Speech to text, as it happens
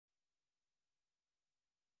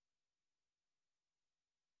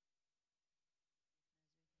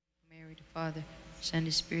Glory to Father, Son,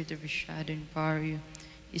 the Spirit of shadow empower you.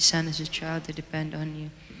 His Son as a child to depend on you.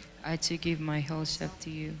 I too give my whole self to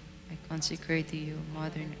you. I consecrate to you,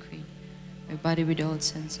 Mother and Queen. My body with all its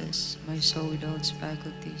senses, my soul with all its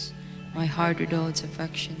faculties, my heart with all its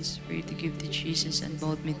affections, for you to give to Jesus and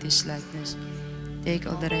mold me to his likeness. Take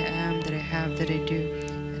all that I am, that I have, that I do,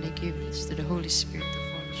 and I give this to the Holy Spirit to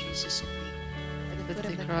form Jesus in me. At the foot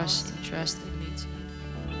of the cross, entrusted me to you.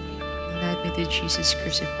 Unite me to Jesus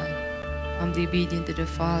crucified. Humbly obedient to the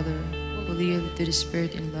Father, fully yielded to the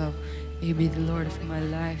Spirit in love, may you be the Lord of my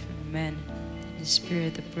life. Amen. In the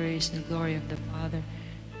Spirit, the praise and the glory of the Father.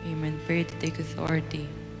 Amen. Pray to take authority.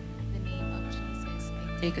 In the name of Jesus,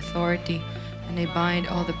 I Take authority, and I bind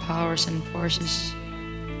all the powers and forces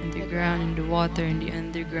underground, in the water, in the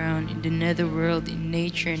underground, in the netherworld, in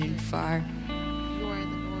nature, and in fire. You are the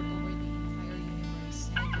Lord over the entire universe.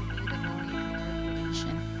 I give you the glory and our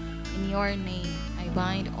creation. In your name, I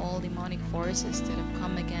bind all demonic forces that have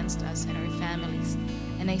come against us and our families,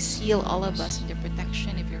 and I seal all of us in the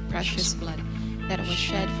protection of your precious blood that was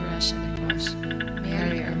shed for us on the cross.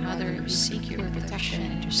 Mary, our Mother, we seek your protection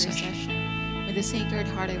and intercession. With the Sacred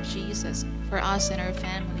Heart of Jesus, for us and our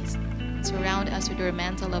families, surround us with your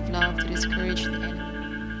mantle of love to discourage the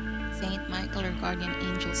enemy. Saint Michael, our guardian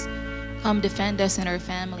angels, come defend us and our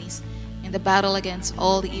families in the battle against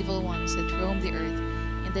all the evil ones that roam the earth.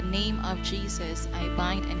 In the name of Jesus, I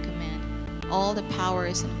bind and command all the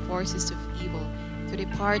powers and forces of evil to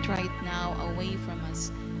depart right now away from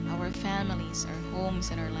us, our families, our homes,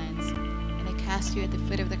 and our lands. And I cast you at the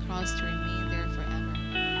foot of the cross to remain there forever.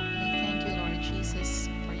 And I thank you, Lord Jesus,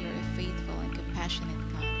 for your faithful and compassionate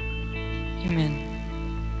God. Amen.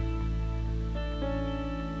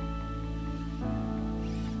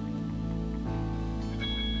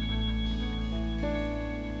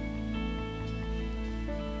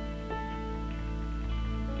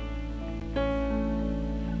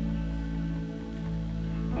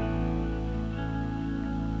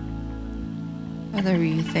 Father,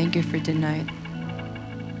 we thank you for tonight.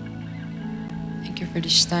 Thank you for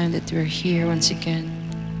this time that we're here once again.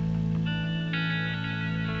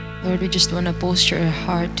 Lord, we just want to posture our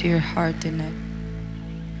heart to your heart tonight.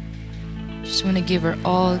 Just want to give our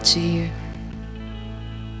all to you.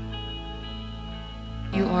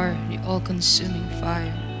 You are the all-consuming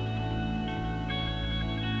fire.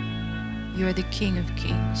 You are the King of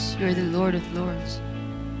Kings. You are the Lord of Lords.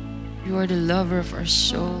 You are the lover of our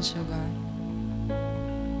souls, oh God.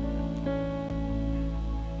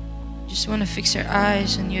 Just want to fix our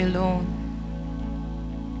eyes on you alone.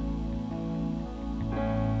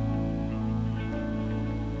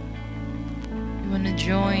 We want to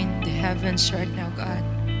join the heavens right now, God,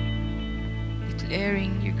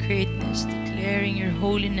 declaring your greatness, declaring your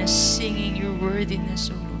holiness, singing your worthiness,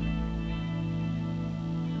 O Lord.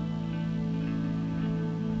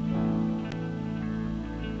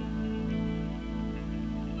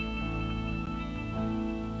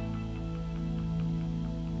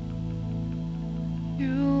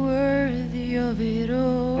 You're worthy of it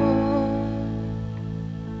all.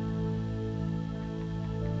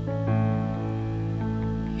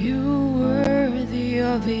 You're worthy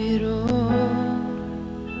of it all.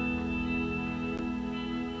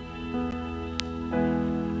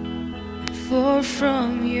 For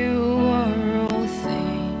from you are all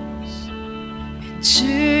things, and to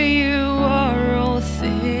you are all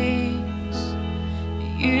things.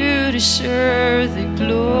 You deserve the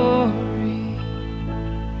glory.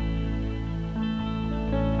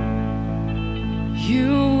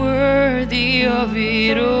 You're worthy of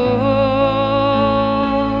it all.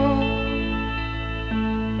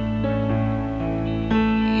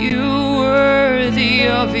 You're worthy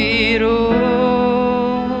of it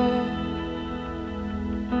all.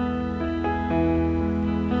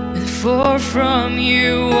 And for from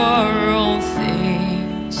you are all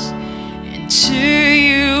things, and to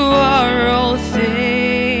you are all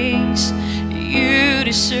things. You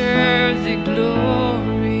deserve the glory.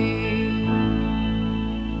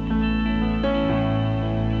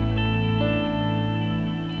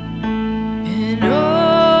 And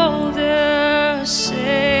all the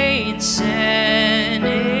saints and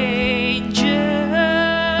angels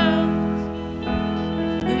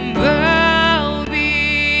bow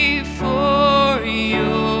before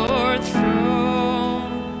your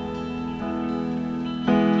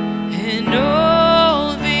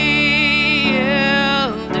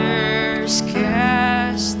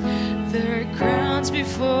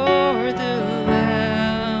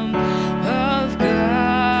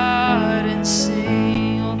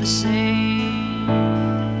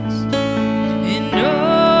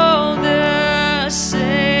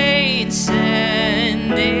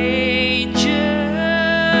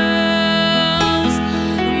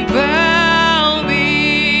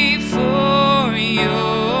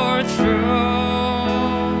your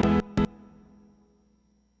throne.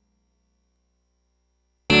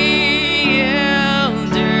 The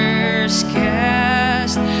elders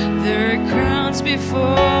cast their crowns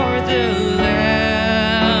before the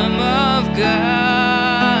Lamb of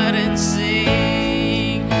God and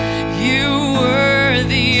sing, you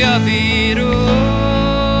worthy of it all.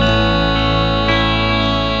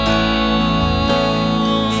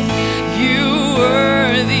 You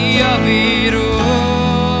worthy of it all.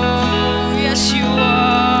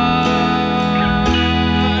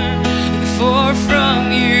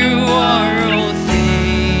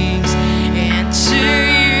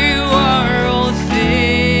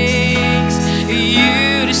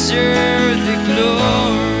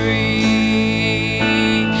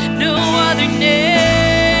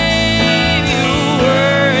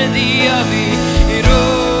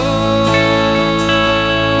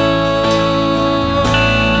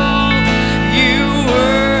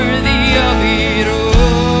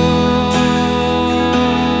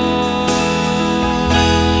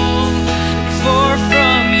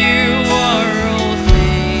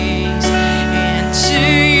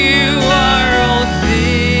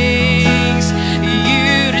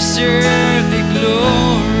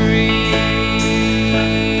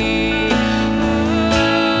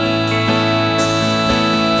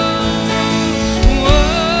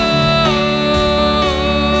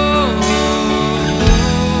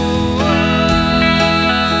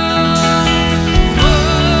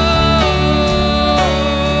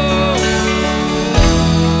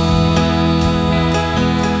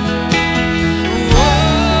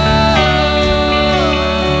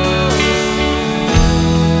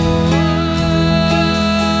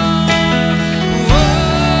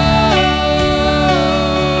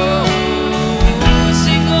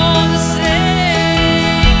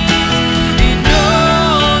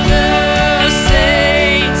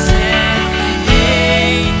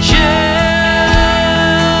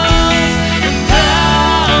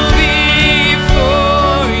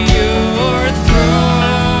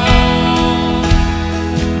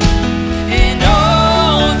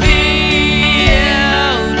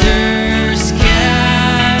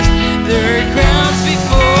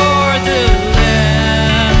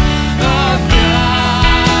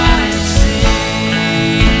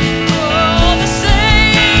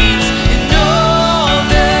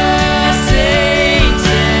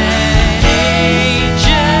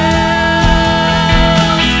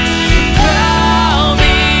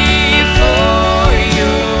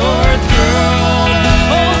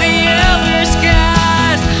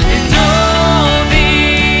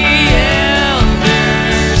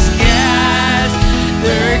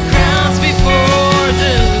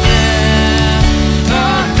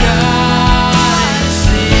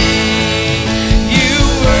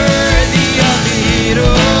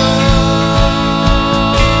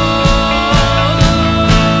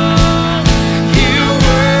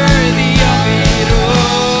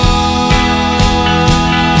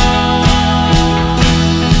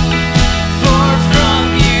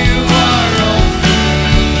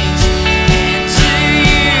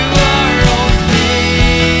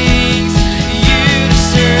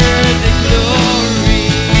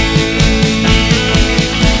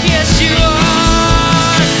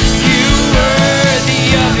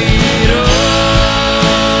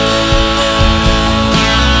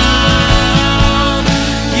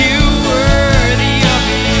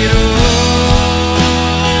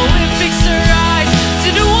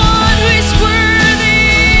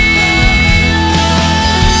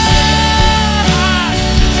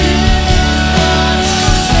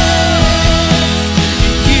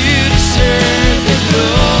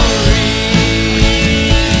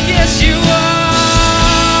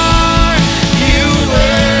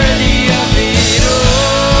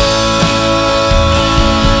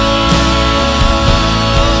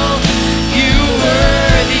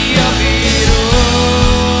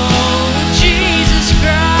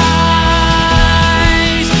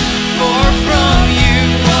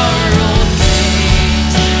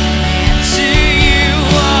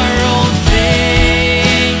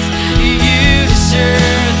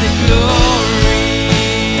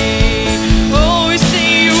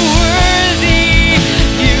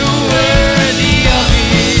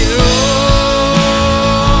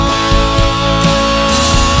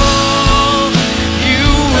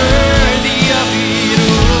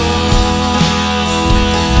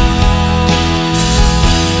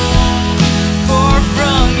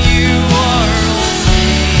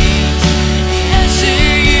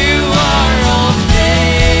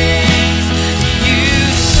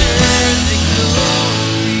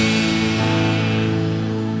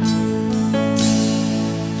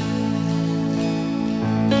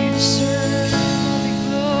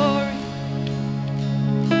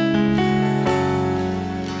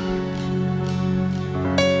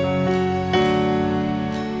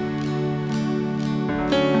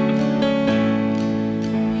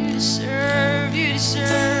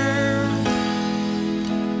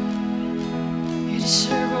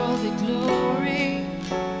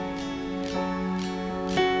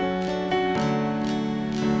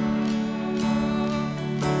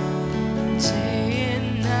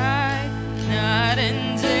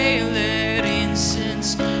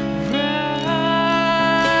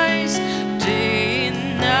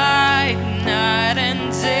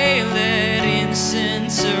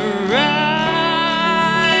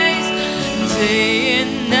 day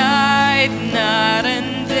and night, night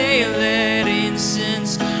and day, let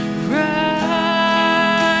incense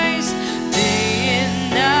rise. Day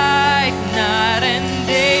and night, night and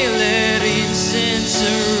day, let incense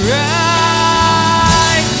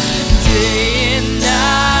rise. Day and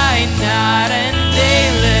night, night and day,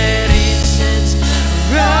 let incense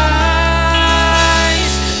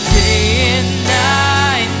rise. Day and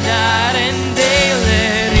night, night and day,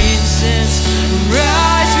 let incense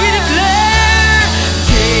rise. We declare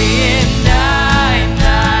day and night.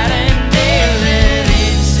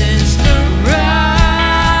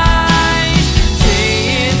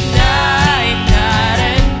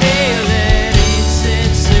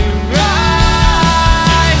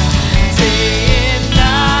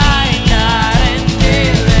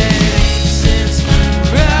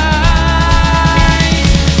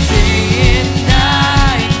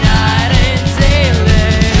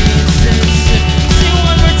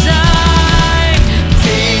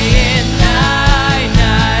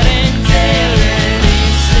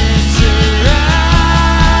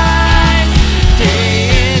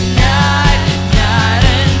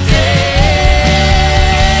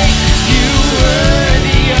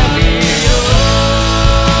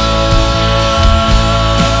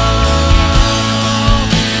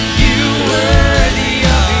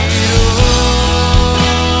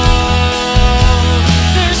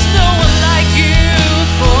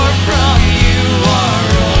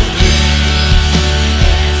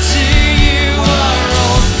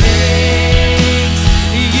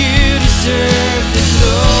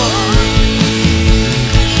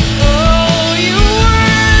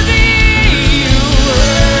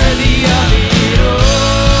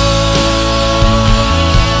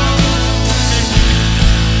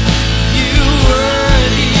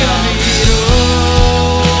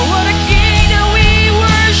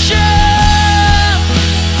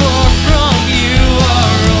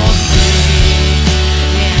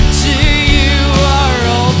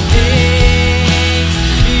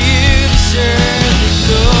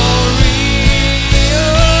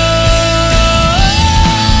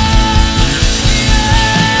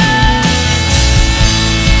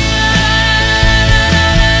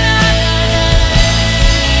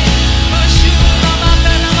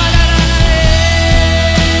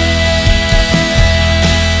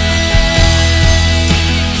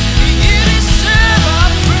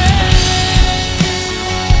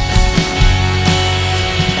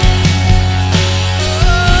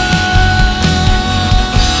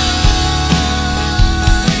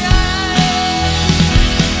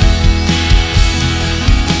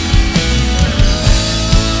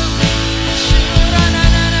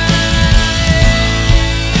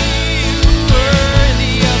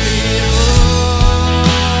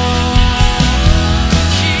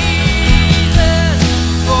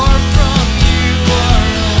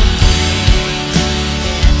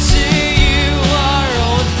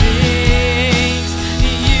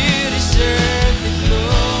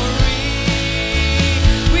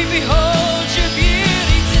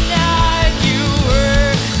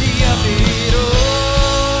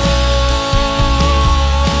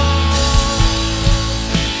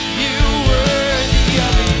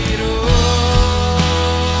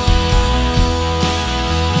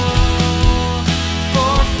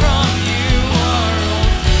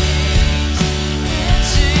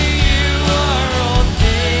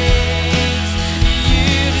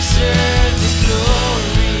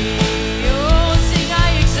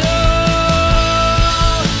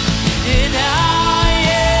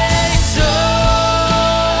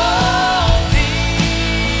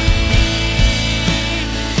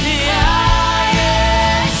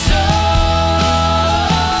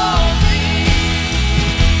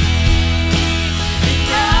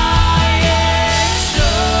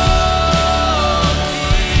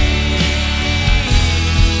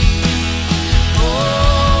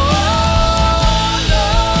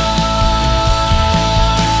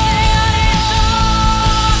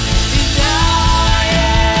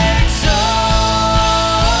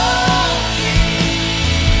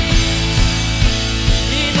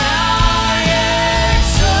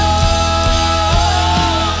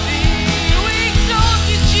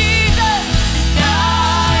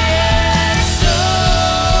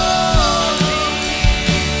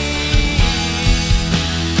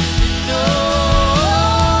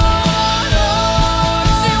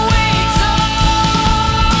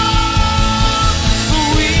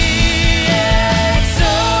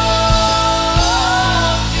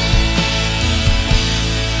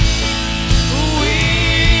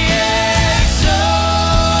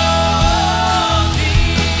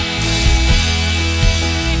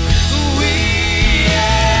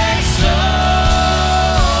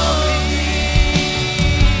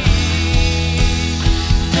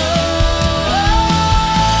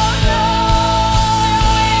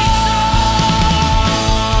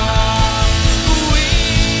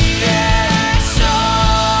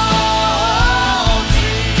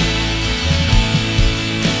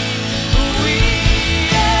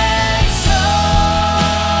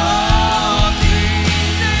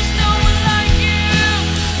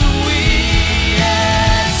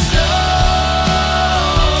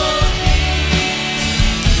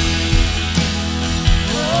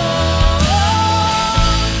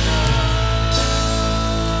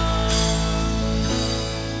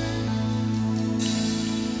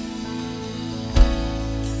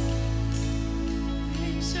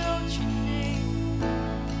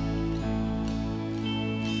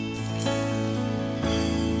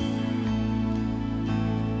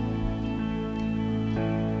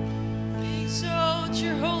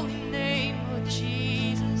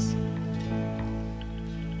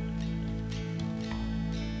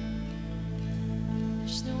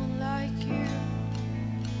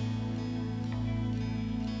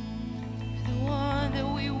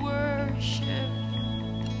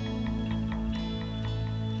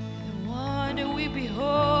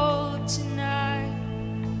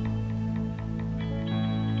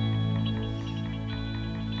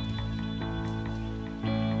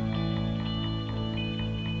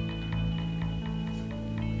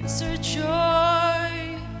 It's our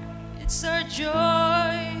joy, it's our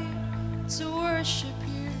joy to worship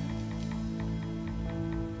you.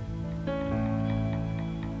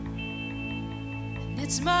 And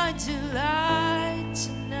it's my delight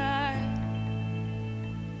tonight.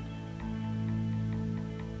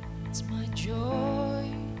 It's my joy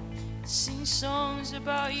to sing songs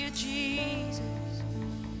about you, Jesus.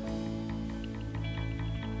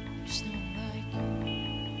 There's no one like you.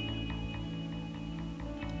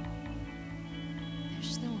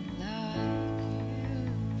 There's no one like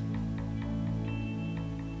you.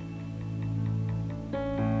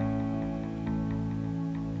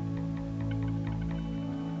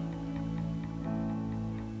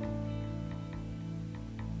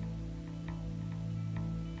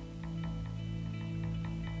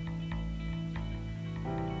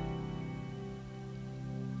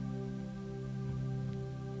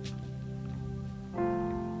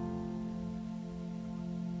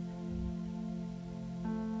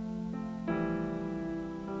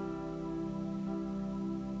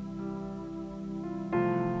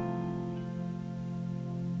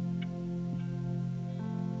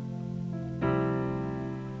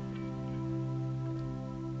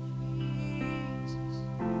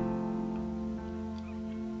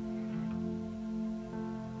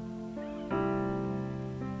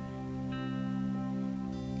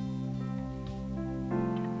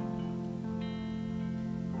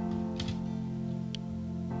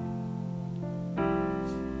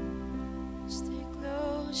 Stay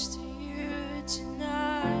close to you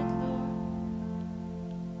tonight, Lord.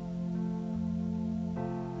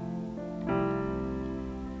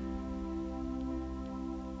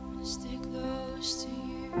 Stay close to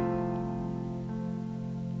you.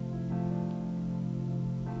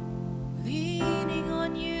 Leaning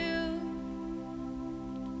on you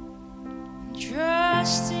and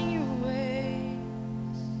trusting your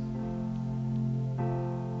ways.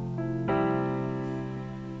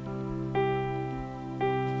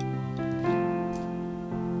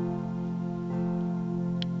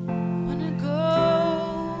 Wanna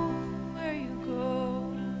go where you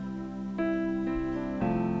go.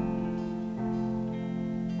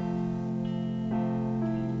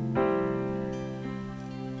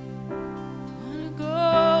 Wanna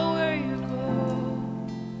go where you go.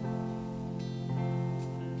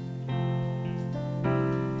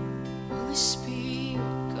 Holy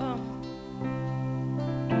Spirit, come.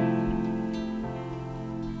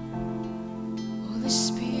 Holy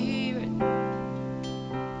Spirit,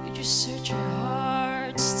 would you search our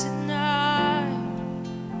hearts tonight?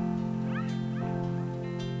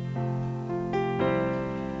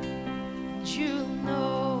 And you'll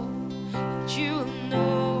know, and you'll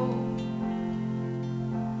know.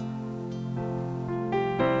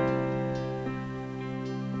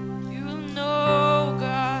 You will know,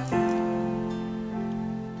 God.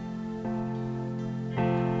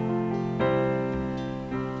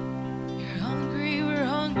 We're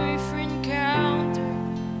hungry for encounter.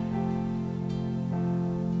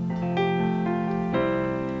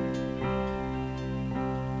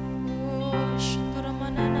 Oh, shukura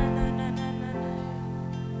manana na na na na na.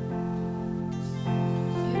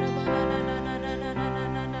 Yura manana na na na na na na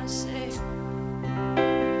na na. Say,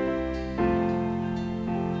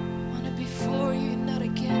 wanna be for you, not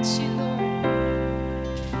against you, Lord.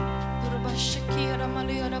 Lura shaki yara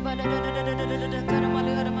mali yara ba da da da da da da da da kara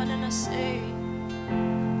mali yara manana say.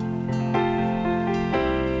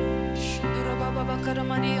 Shundura baba ba kara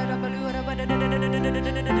mali yara bali yara ba da da da da da da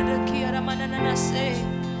da da da da ki yara manana na say.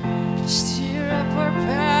 Stir up our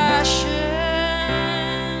passion.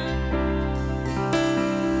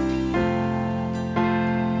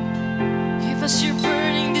 Give us your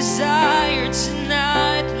burning desire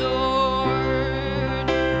tonight, Lord.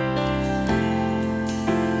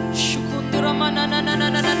 Shukundura manana na na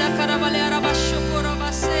na na na karabale araba shukura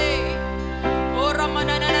base. Ora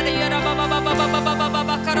manana na na yara baba baba baba baba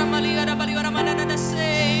baba karamali yara bali yara manana na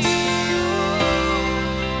say.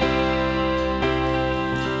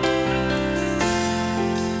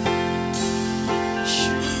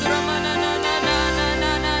 Shundura manana na na na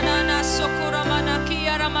na na na na sokura manaki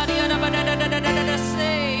yara mali yara bada da da da da da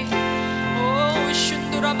say. Oh,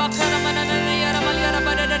 shundura bakara manana na yara mali yara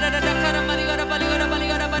bada da da da da karamali yara bali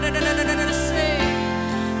yara bada da da da da say.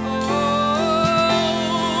 Oh,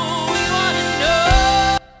 we wanna know.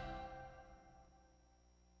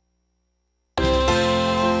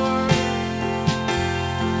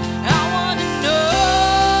 I wanna know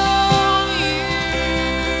you,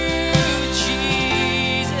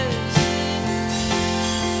 Jesus.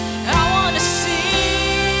 I wanna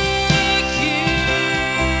seek you,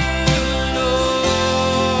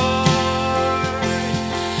 Lord.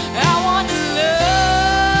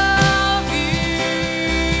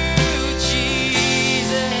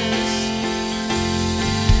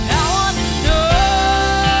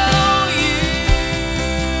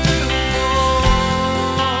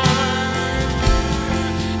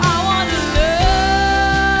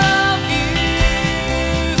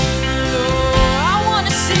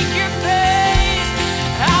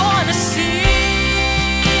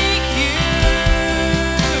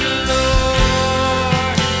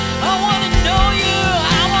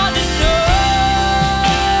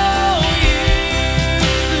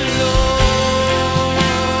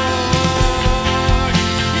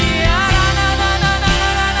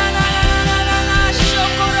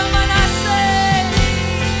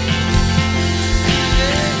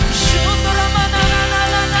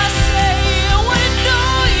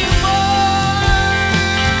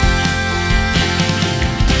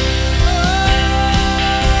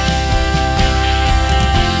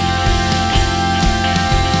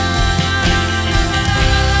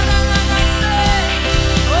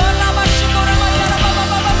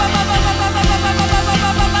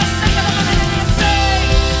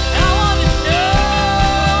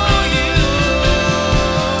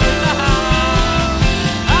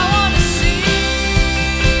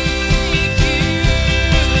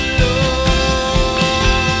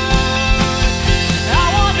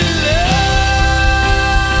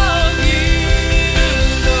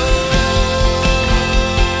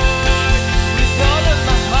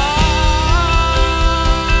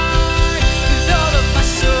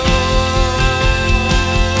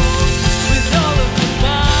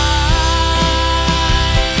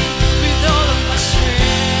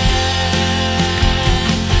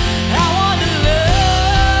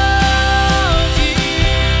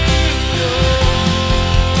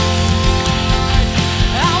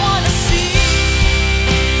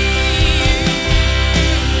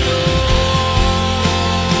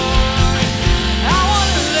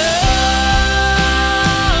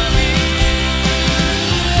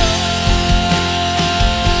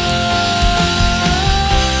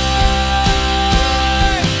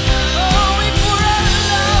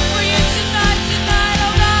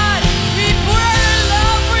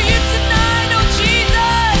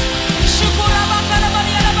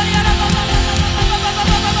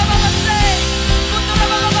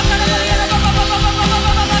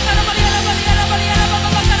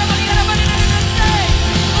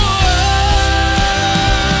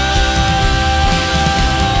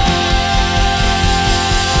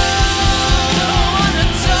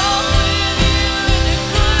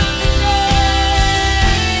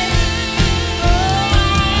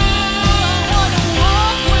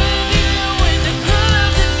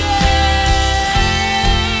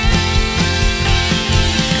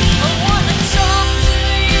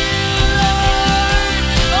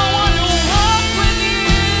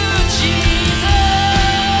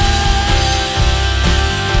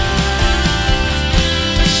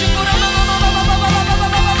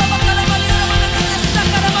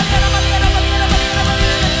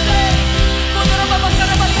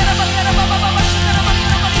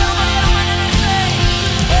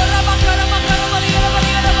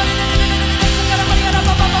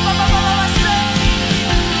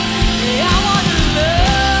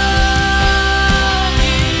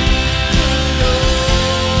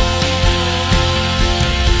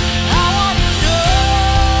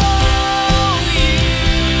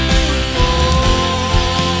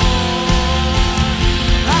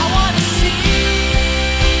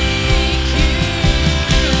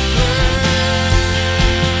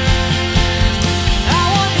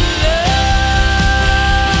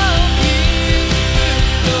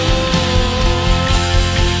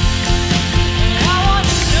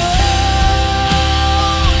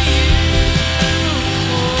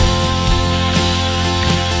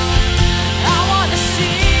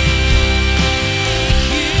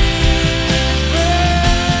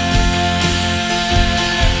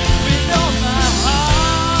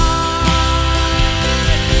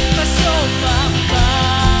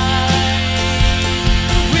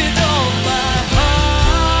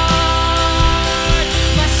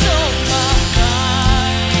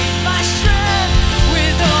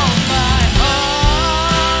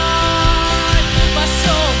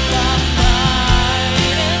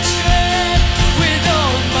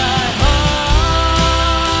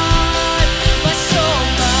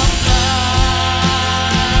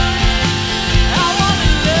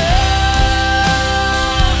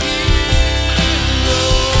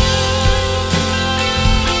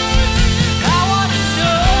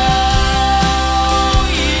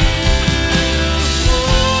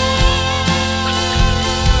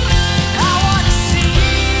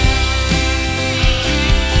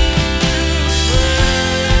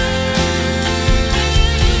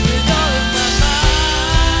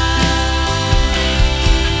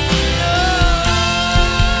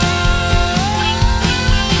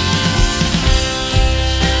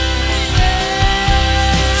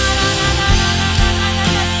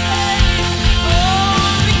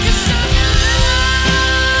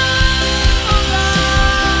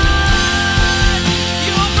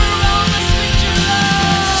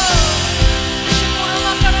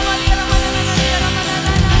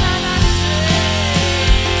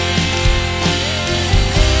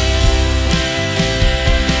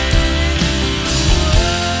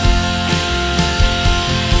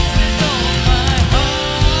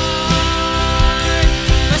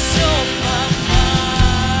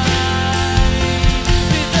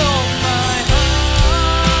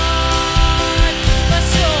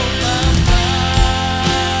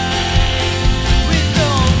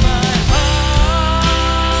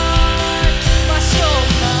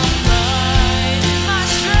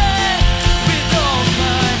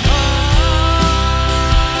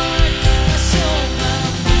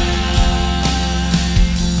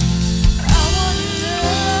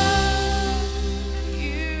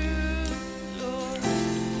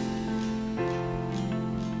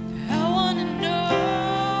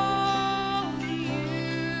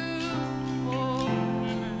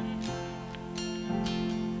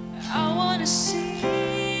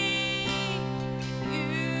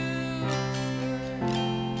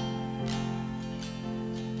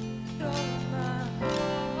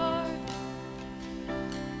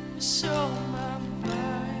 soul, my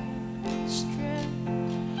mind, strength,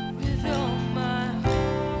 with all my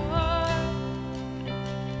heart,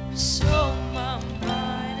 my soul, my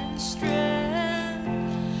mind, and strength.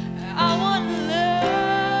 I want to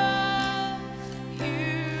love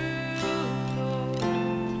you, Lord.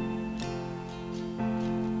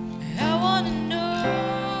 I want to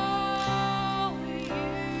know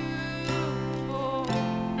you more,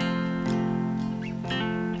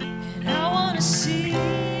 and I want to see you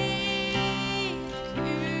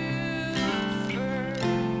first.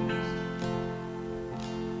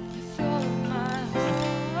 With all of my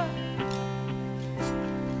heart,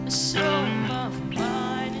 my soul, my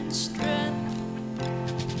mind, and strength.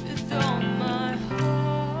 With all my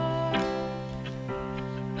heart,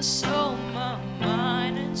 my soul, my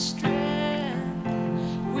mind, and strength.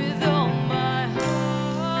 With all my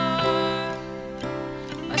heart,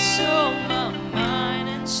 my soul, my mind,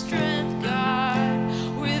 and strength, God.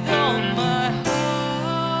 With all my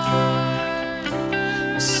heart,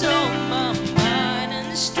 my soul, my mind,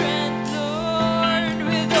 and strength, Lord.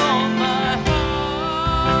 With all my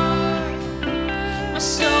heart, my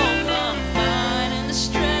soul, my mind, and the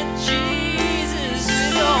strength, Jesus.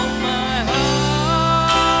 With all my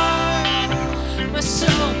heart,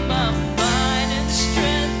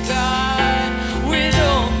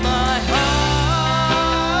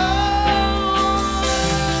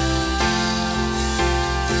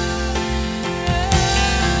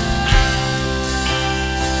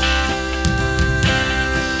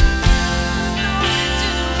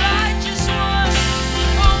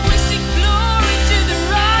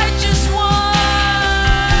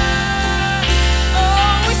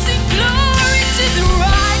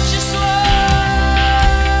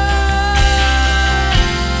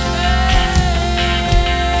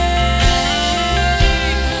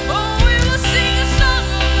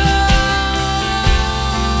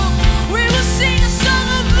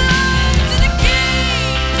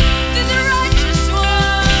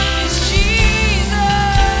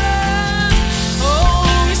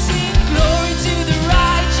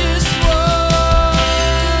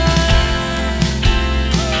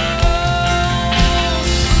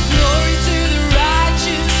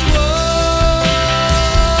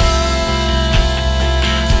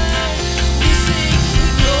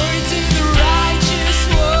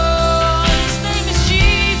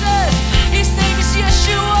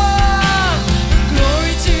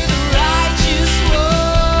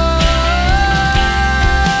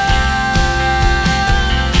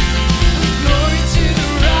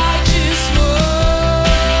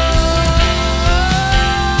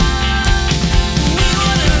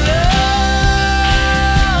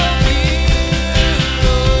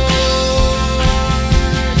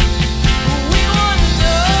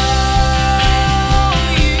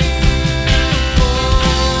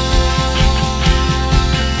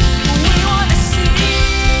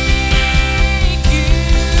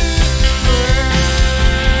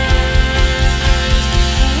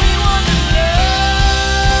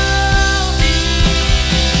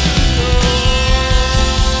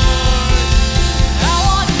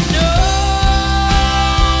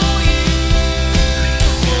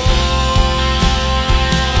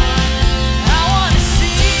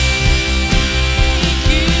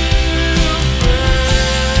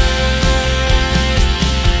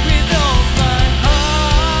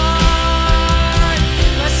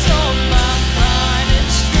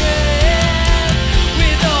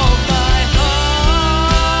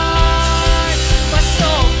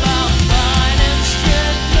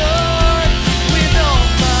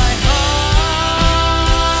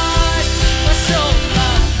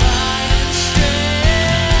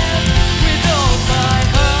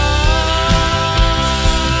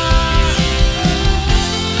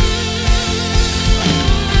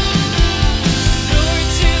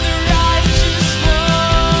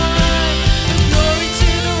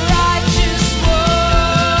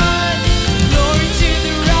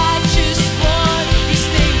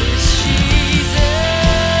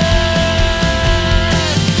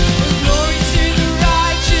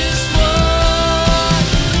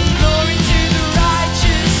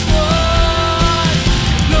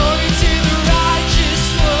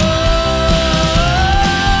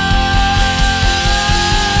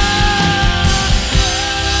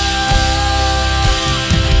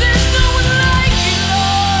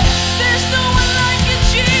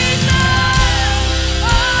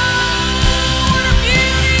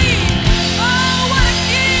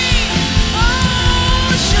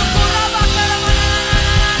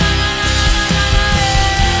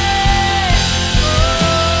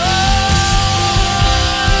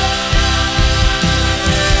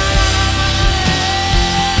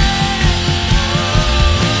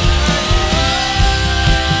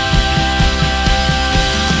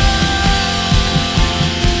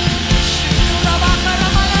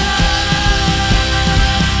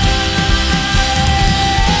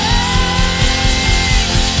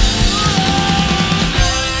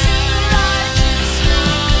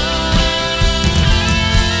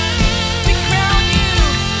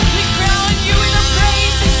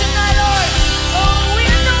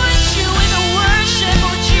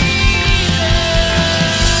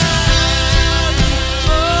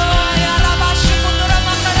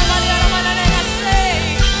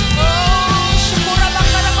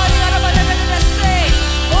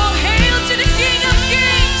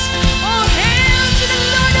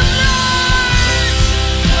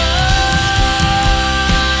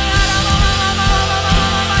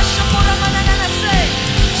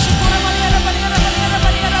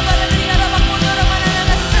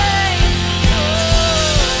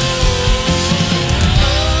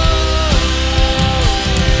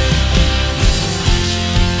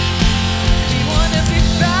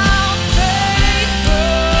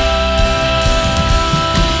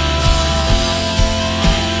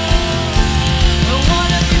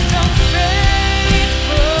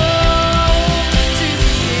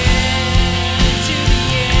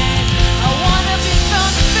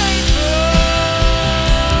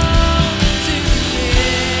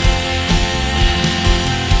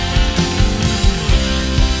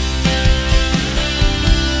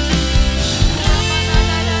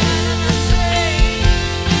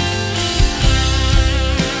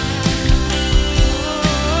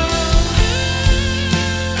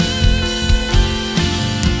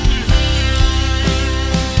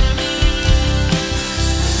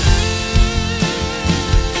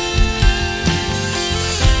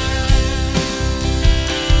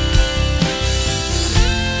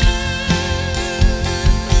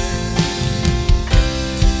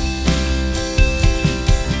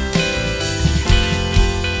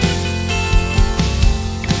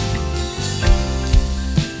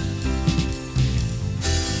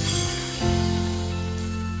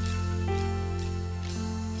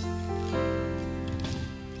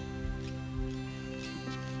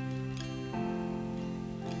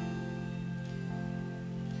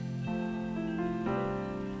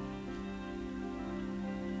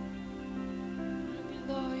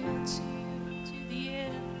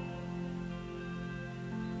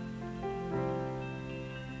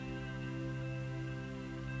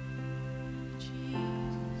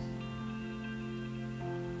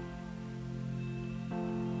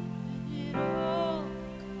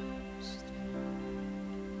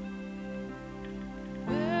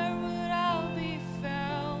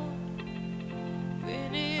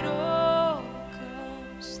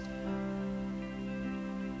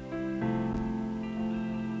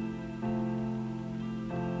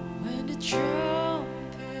 when the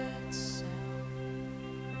trumpets sound,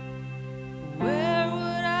 where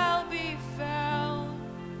would I be found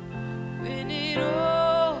when it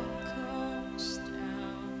all comes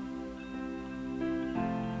down?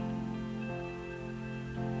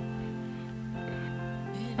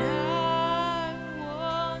 And I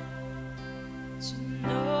want to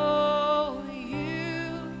know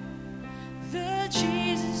you, the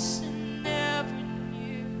Jesus I never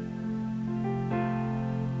knew.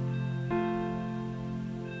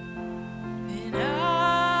 And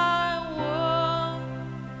I want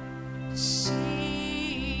to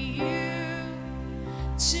see you,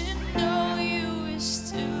 to know you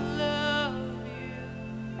is to love you.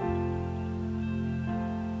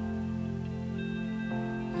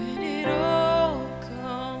 When it all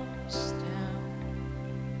comes down,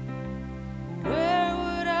 where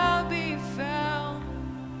would I be found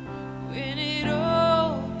when it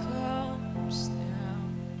all comes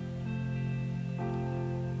down?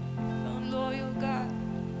 Found loyal God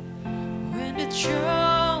when the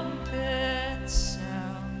trumpets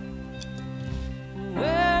sound.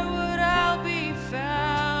 Where would I be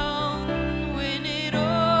found when it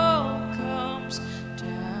all comes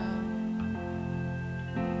down?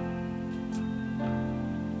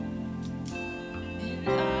 And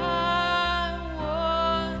I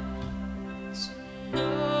want to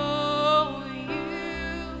know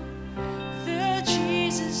you, the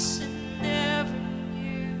Jesus I never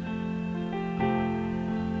knew.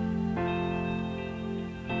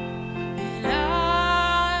 And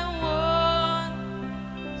I want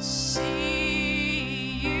to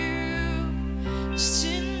see you, just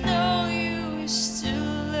to know you is to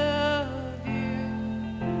love you.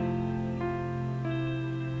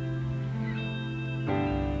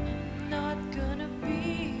 I'm not gonna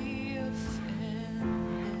be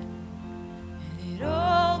offended. It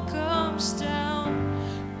all comes down,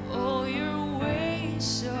 all your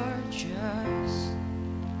ways are just.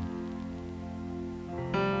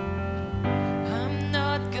 I'm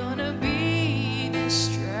not gonna be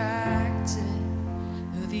distracted.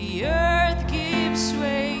 Though the earth gives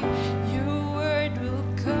way, your word will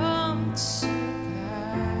come to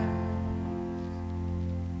pass.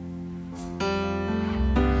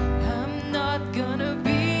 I'm not gonna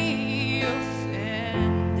be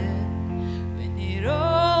offended when it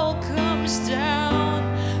all comes down,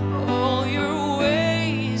 all your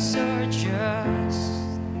ways are just.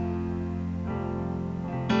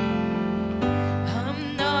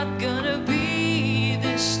 I'm not gonna be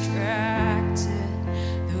distracted,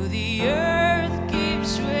 though the earth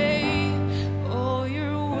gives way, all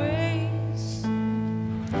your ways.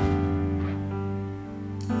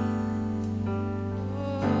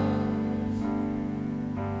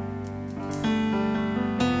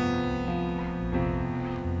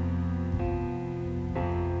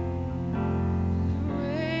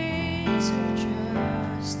 Ways are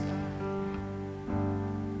just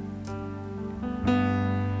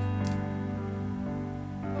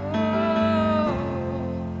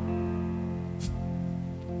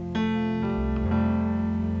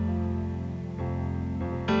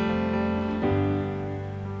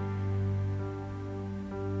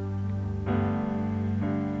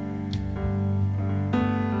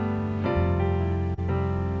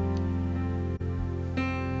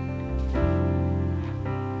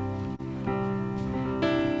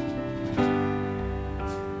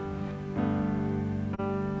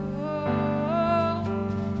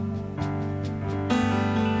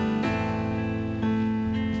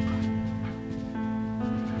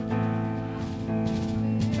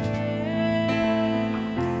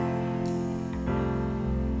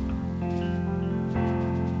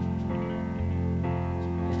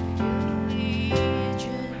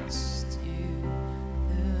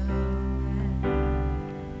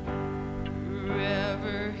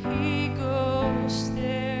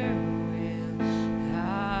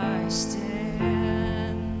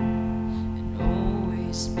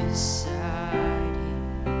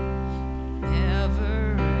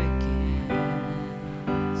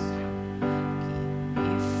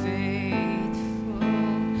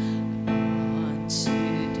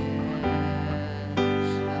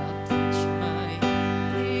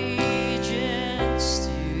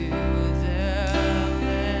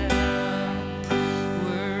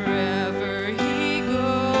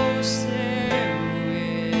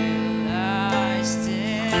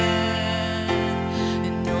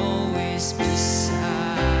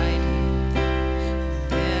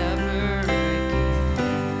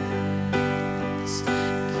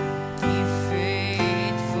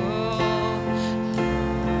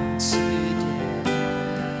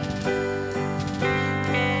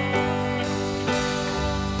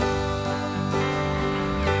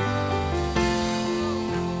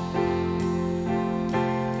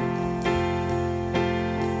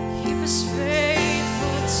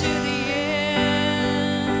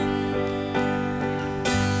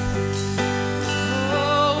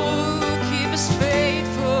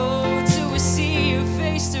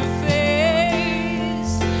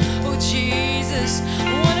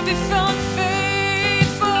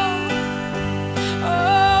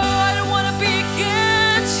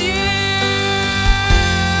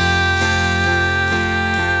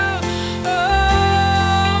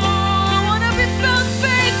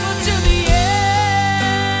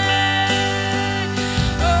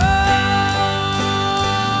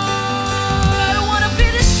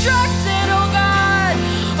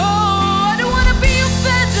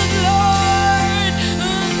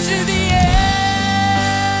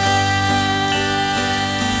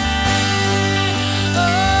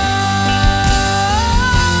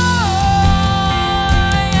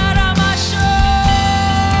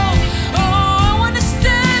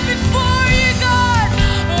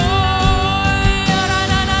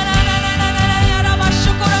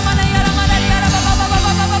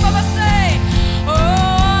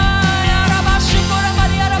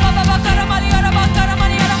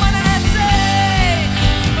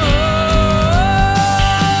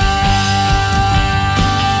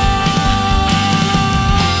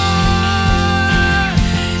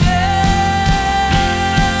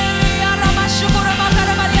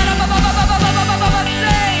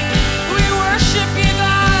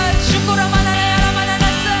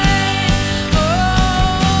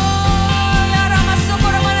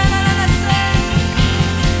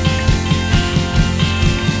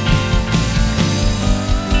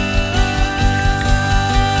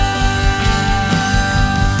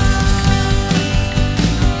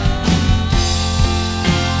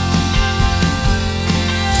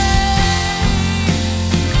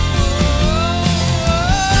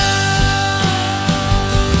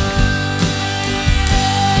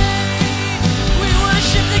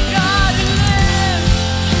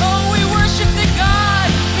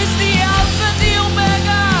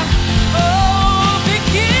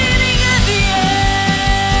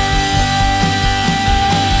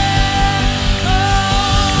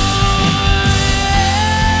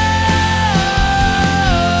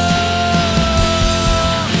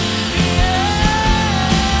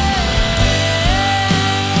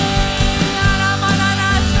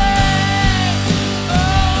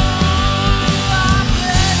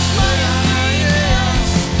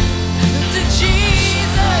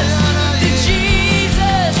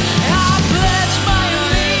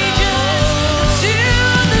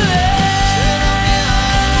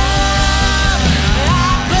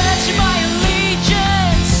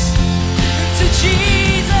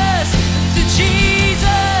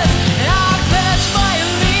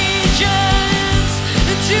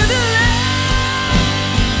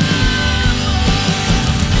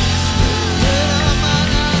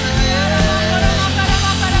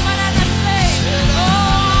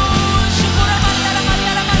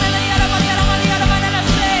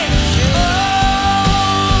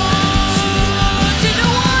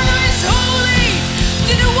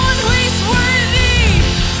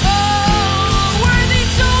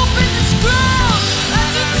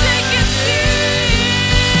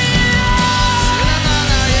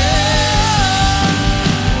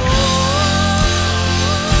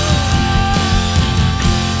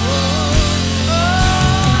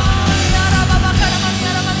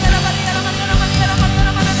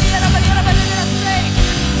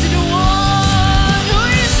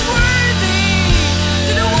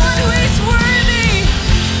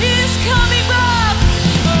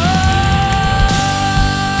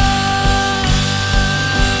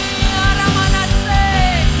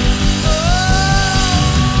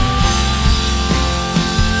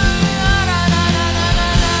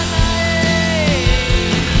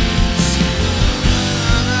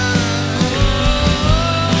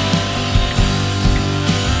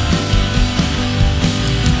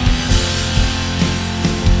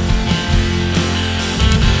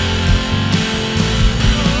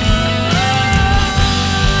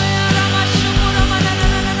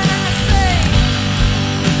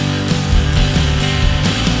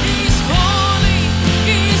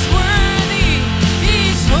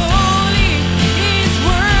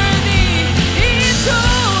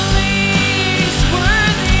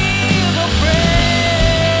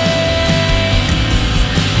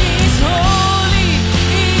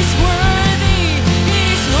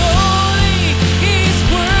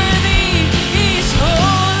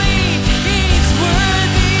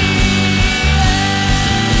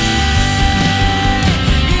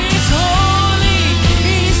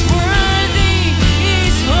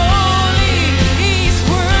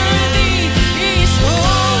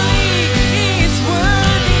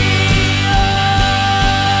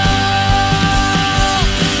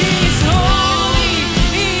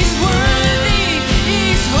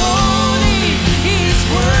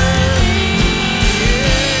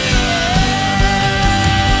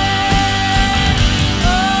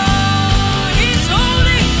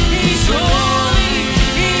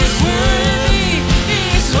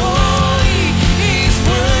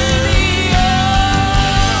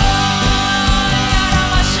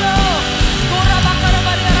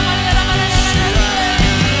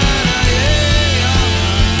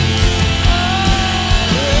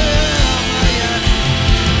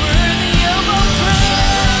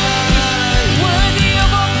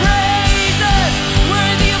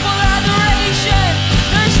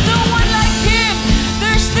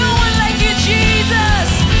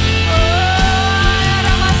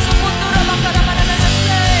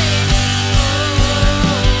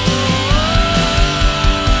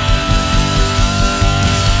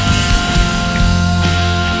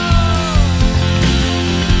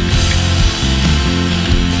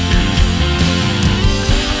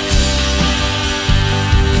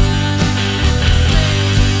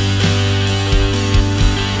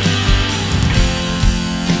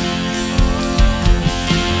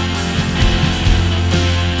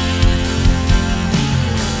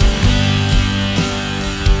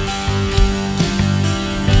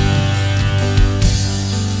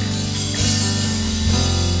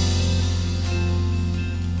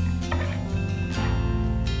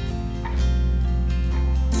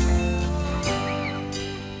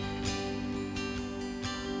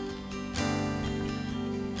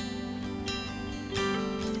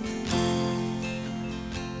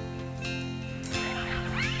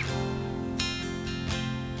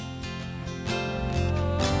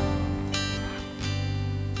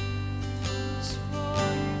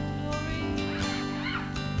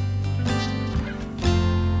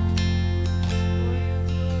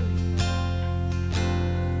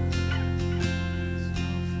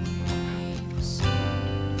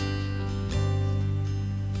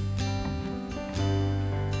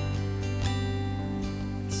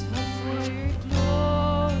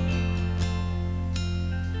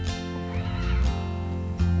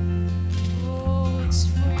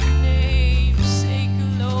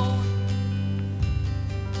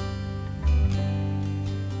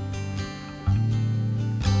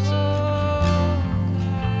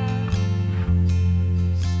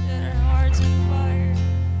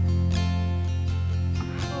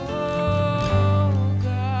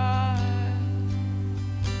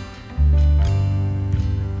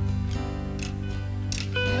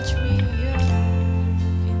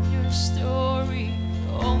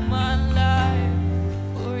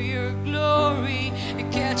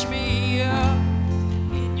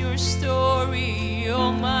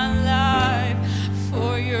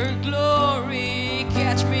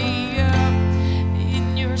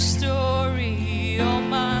story all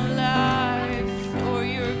my life for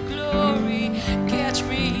your glory. Catch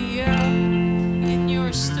me up in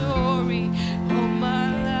your story all my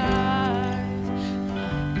life.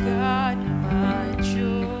 My God, my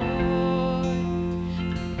joy,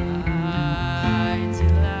 my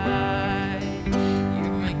delight.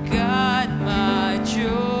 You're my God, my joy,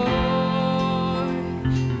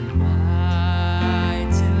 my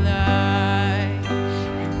delight.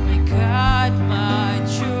 You're my God, my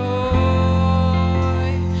joy,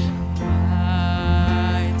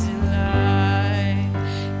 my delight.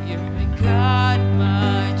 You're my God,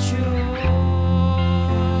 my joy.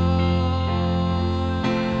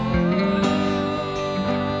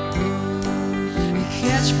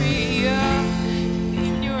 Catch me up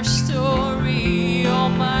in your story all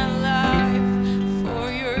my life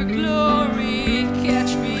for your glory.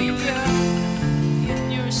 Catch me up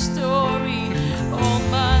in your story all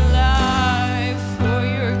my life for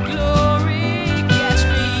your glory. Catch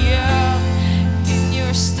me up in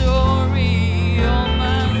your story all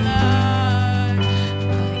my life.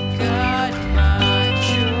 My God, my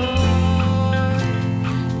joy,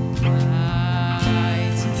 my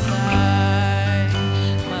delight.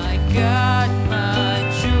 My God, my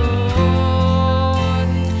joy,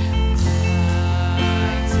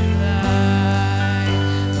 my delight.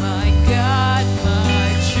 My God, my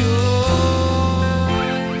joy,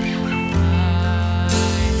 my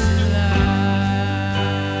delight.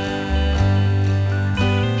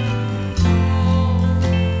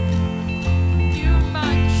 You're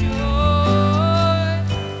my joy,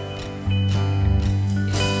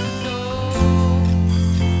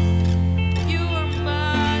 you are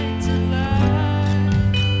my delight.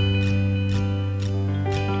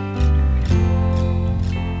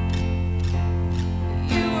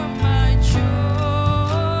 You are my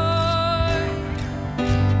joy,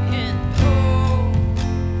 and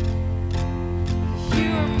you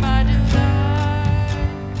are my delight.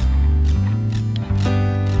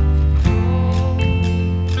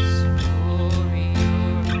 Always for your glory,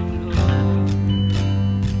 and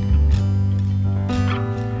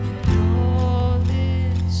all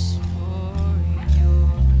this for your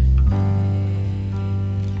name,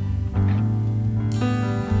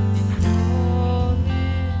 and all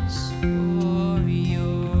this for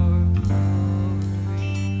your glory.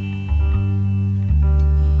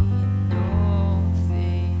 In all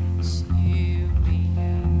things you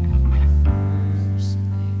began first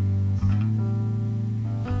place.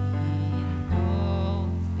 In all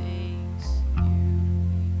things you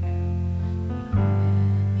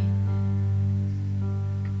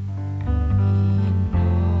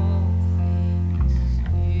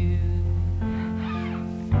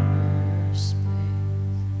first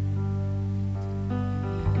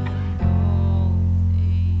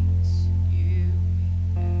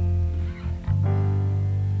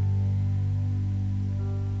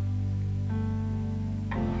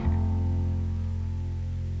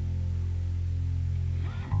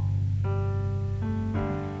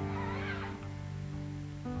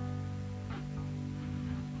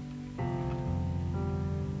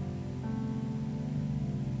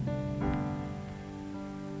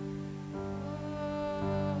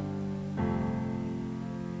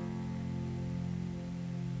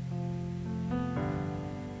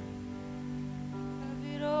have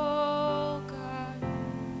it all, God.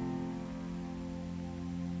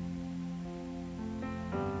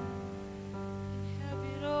 Have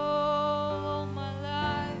it all my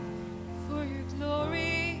life for your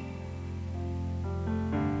glory.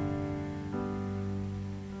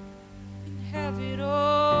 And have it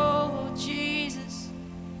all, oh Jesus.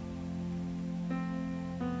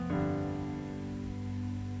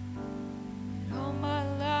 And all my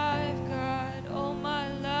life, God, all my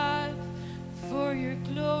life for your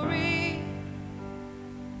glory.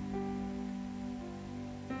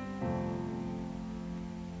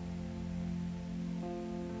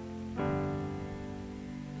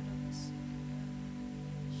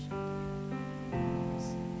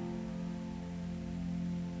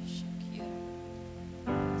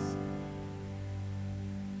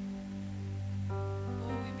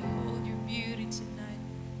 Oh, we behold your beauty tonight.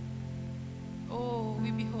 Oh,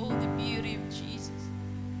 we behold the beauty of Jesus.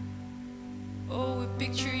 Oh, we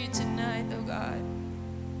picture you tonight, oh God.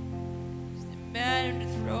 As the man on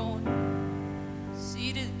the throne,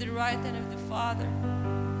 seated at the right hand of the Father.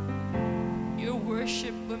 You're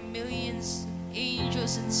worshipped by millions of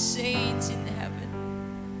angels and saints in heaven.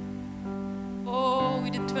 Oh,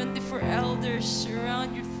 with the 24 elders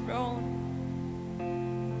surround your throne.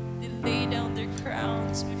 They lay down their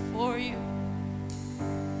crowns before you.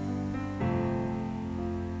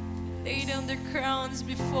 They lay down down their crowns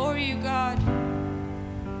before you, God.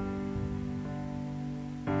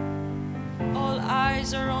 All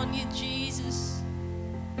eyes are on you, Jesus.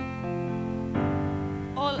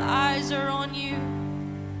 All eyes are on you.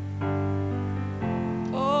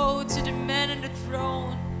 Oh, to the man on the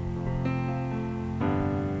throne.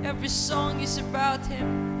 Every song is about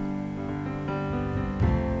him.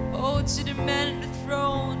 Oh, to the man on the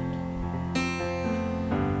throne.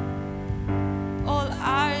 All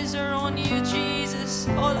eyes are on you, Jesus.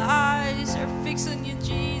 All eyes are fixed on you,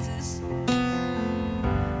 Jesus.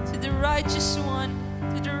 To the righteous one,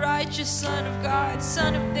 to the righteous Son of God,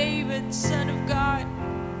 Son of David, Son of God.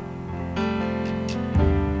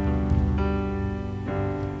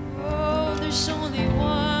 Oh, there's only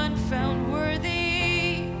one found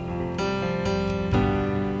worthy.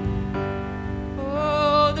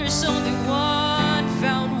 Oh, there's only one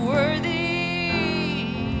found worthy.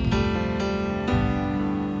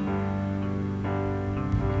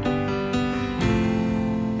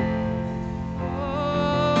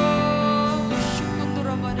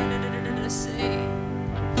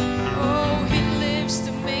 Oh, he lives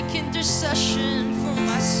to make intercession for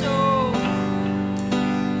my soul.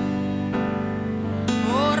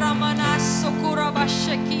 Oh, Ramana Sokura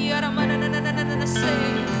Bashaki Ramanana say.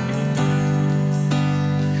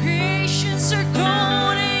 Creations are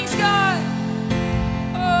groaning, God.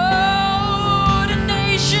 Oh, the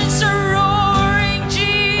nations are roaring,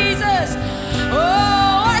 Jesus.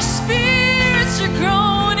 Oh, our spirits are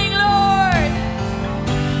groaning, Lord.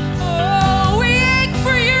 Oh, we ache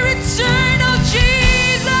for your eternal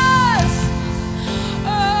Jesus.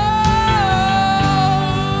 Oh,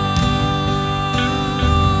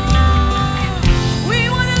 we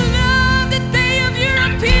want to love the day of your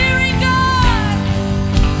appearance.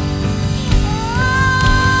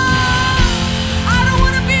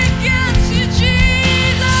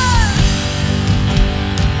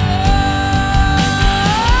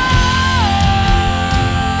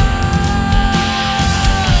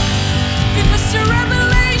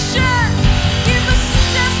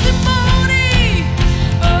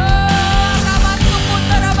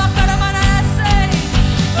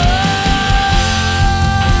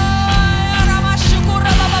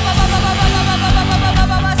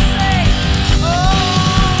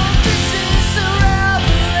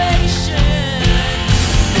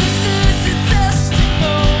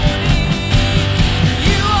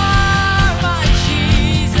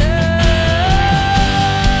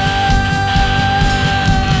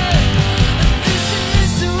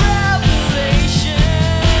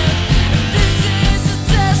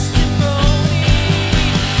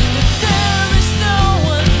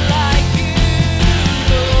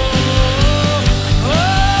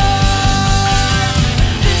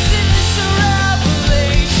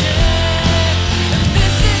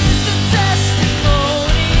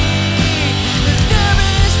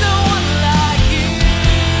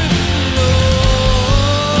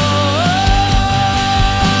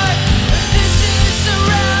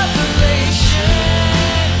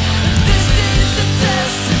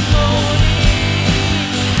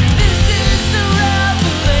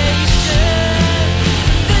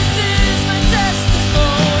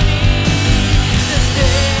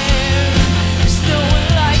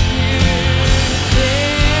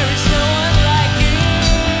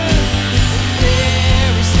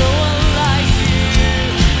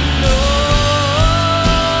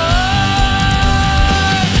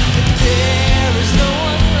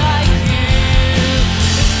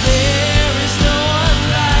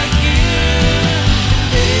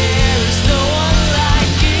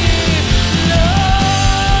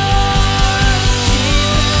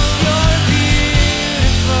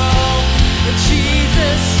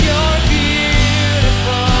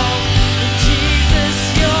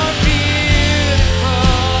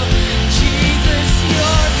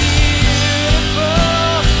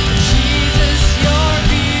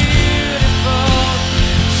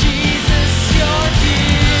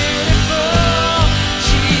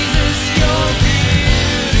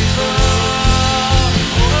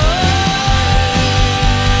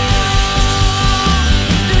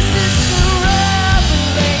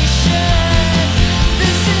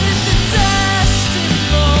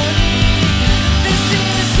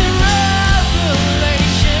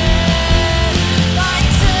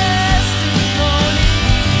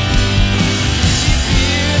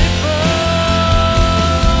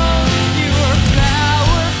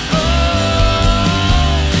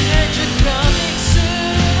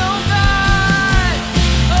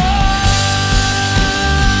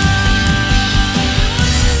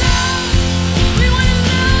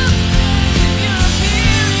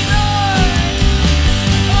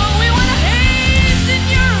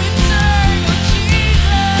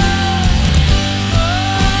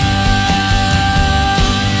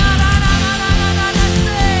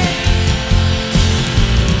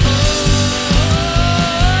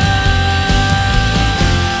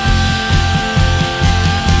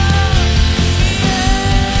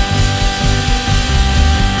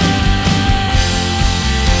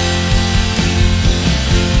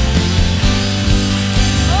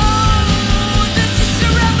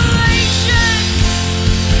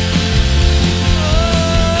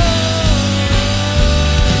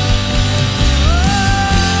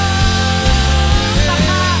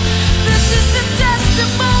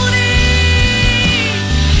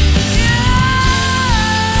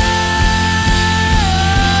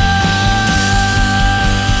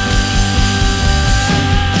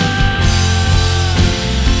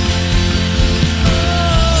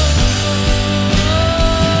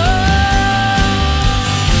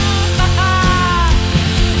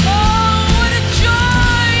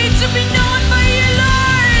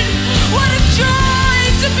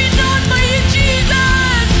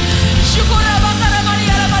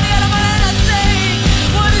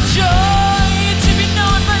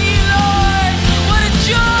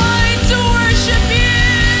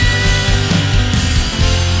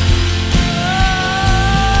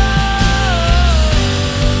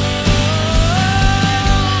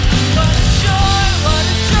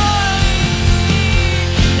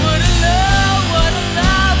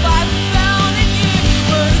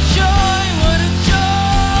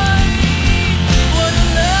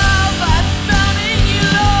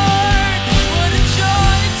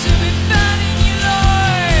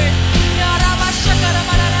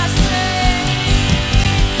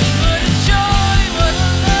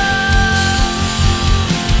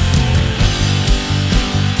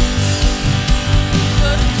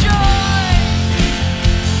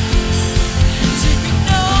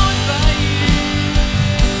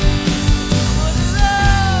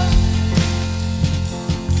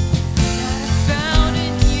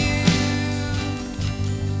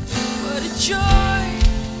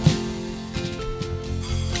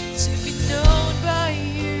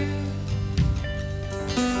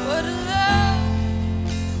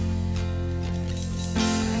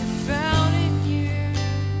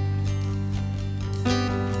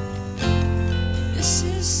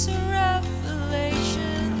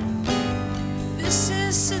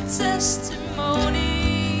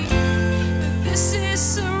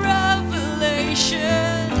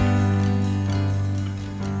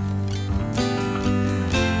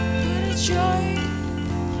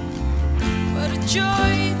 a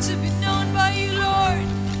joy to be known by you, Lord.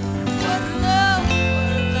 What a love,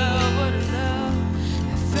 what a love, what a love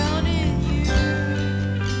I found in you.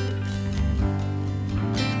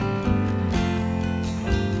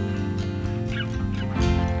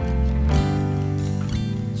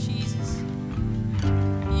 Jesus,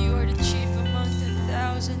 you are the chief among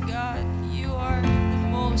 10,000, God. You are the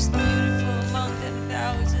most beautiful among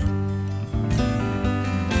 10,000.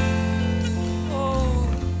 Oh,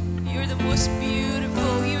 you're the most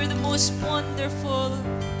beautiful. You're the most wonderful.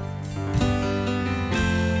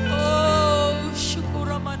 Oh,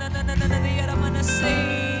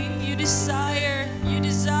 you desire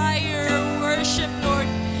worship, Lord.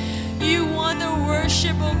 You want our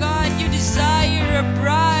worship, oh God. You desire a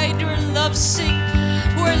bride who are lovesick,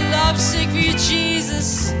 for you,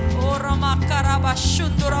 Jesus. Oh, Ramakaraba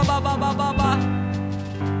Shundura Baba Baba.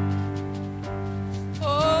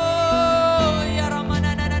 Oh,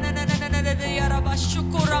 Yaramana Yaraba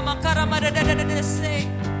Shukura Makarama say.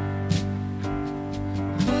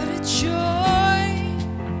 What a joy,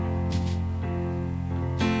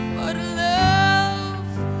 what a love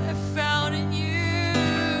I found in you.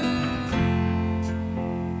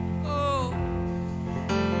 Oh,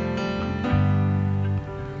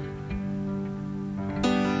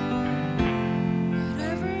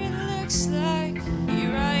 whatever it looks like,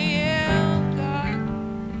 here I am, God.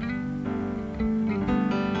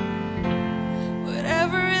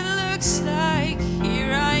 Whatever it looks like,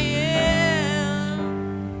 here I am.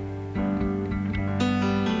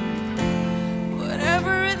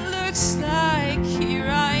 Whatever it looks like, here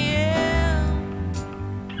I am.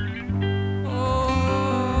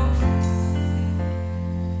 Oh,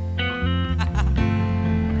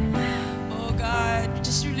 oh God,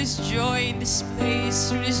 just release joy in this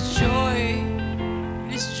place. Release joy.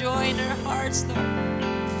 Release joy in our hearts, Lord.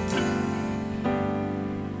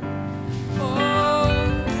 Oh,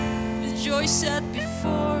 the joy set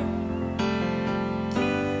before.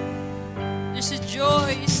 There's a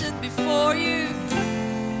joy set before you.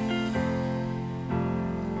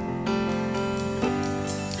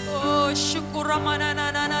 Oh, shukuramana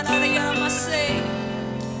na na na na yaramase.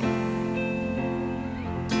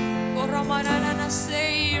 Oh, ramana na na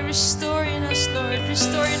say, restoring us, Lord,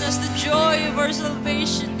 restoring us the joy of our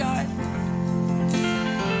salvation, God.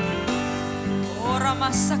 Oh,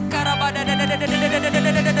 ramasakara ba da da da da da da da da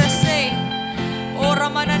da da da say. Oh,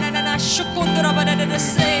 ramana na na na shukundra ba da da da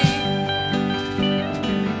say.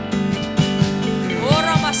 Oh,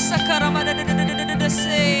 ramasakara ba da da da da da da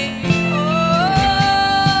say. Oh,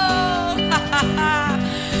 ha ha ha.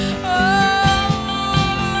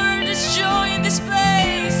 Oh, there's joy in this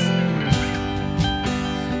place.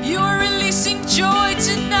 You are releasing joy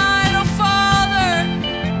tonight, oh Father.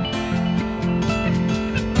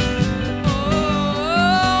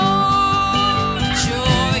 Oh, the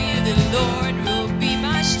joy of the Lord will be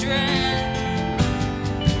my strength.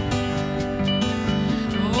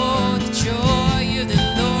 Oh, the joy of the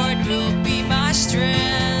Lord will be my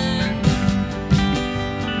strength.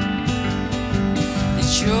 The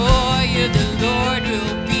joy of the Lord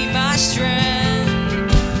will be my strength.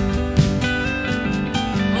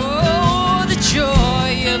 Oh, the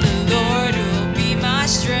joy of the Lord will be my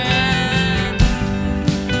strength.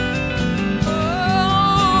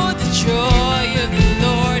 Oh, the joy of the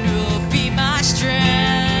Lord will be my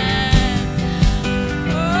strength.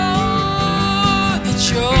 Oh, the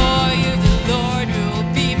joy of the Lord will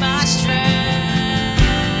be my strength.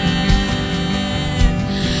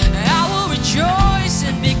 I will rejoice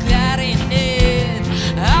and be glad in it.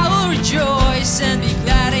 I will rejoice and be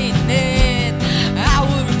glad in it. I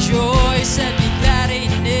will rejoice and be glad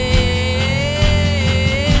in it.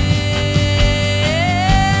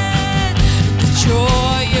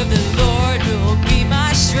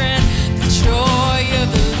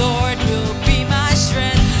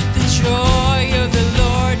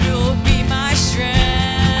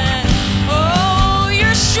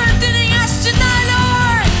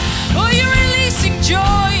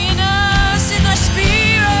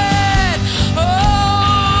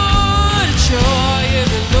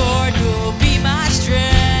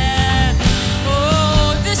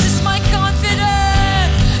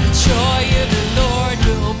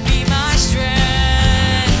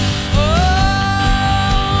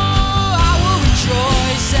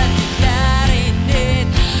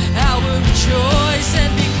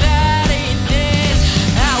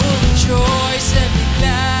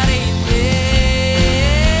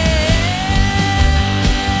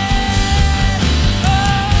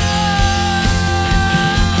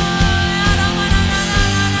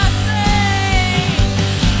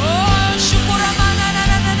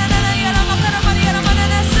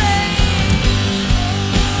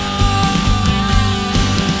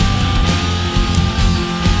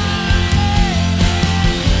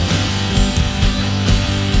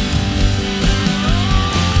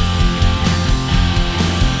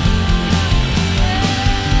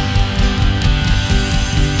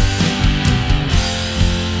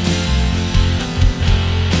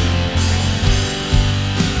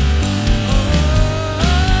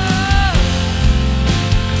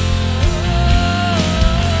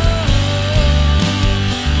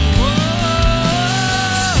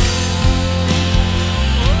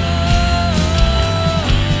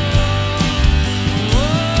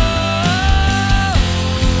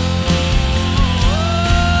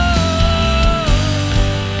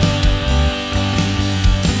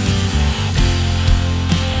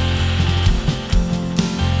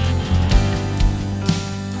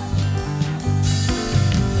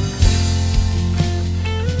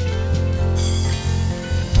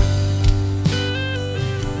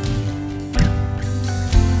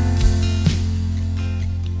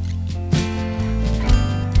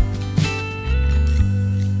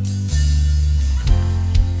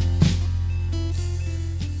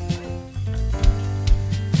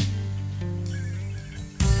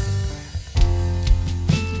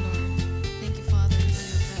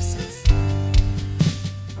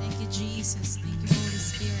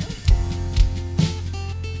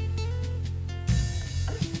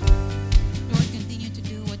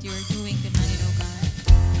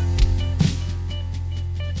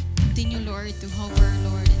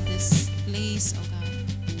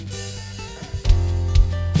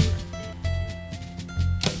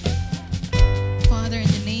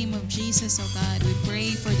 Jesus, oh God, we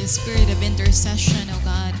pray for the spirit of intercession, oh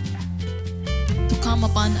God, to come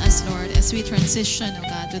upon us, Lord, as we transition, oh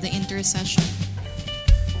God, to the intercession.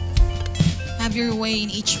 Have your way in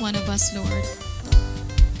each one of us, Lord.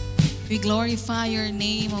 We glorify your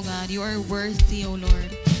name, oh God. You are worthy, oh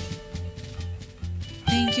Lord.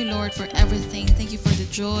 Thank you, Lord, for everything. Thank you for the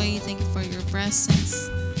joy. Thank you for your presence.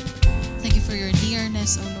 Thank you for your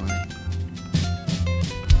nearness, oh Lord.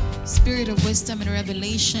 Spirit of wisdom and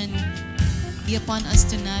revelation be upon us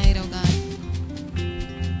tonight, oh God.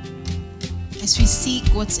 As we seek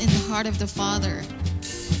what's in the heart of the Father.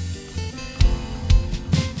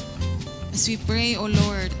 As we pray, oh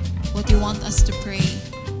Lord, what you want us to pray.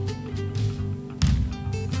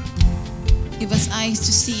 Give us eyes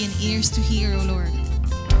to see and ears to hear, oh Lord.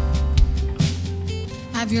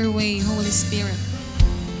 Have your way, Holy Spirit.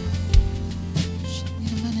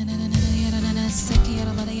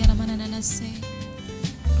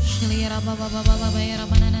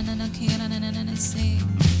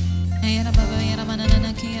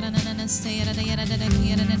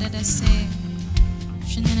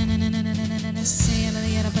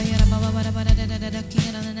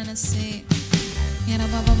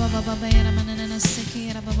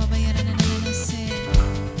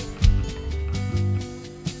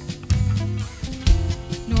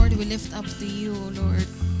 Lord, we lift up to you, O Lord,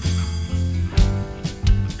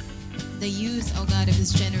 the youth, O God, of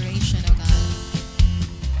this generation, O God,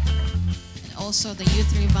 and also the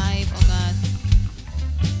youth revive, O God,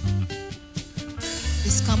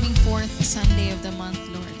 this coming fourth Sunday of the month,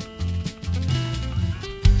 Lord.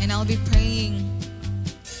 And I'll be praying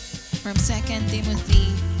from 2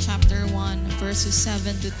 Timothy chapter 1, verses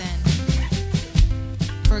 7 to 10.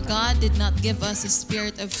 For God did not give us a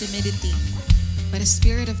spirit of timidity, but a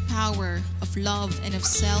spirit of power, of love, and of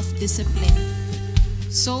self-discipline.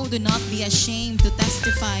 So do not be ashamed to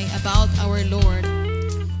testify about our Lord,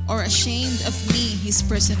 or ashamed of me, his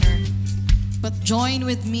prisoner, but join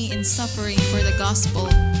with me in suffering for the gospel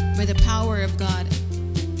by the power of God,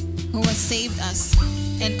 who has saved us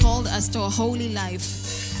and called us to a holy life,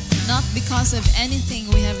 not because of anything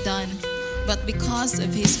we have done, but because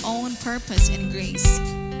of his own purpose and grace.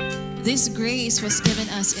 This grace was given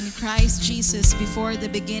us in Christ Jesus before the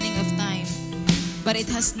beginning of time, but it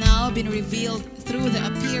has now been revealed through the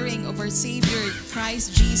appearing of our Savior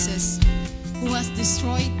Christ Jesus, who has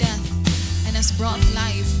destroyed death and has brought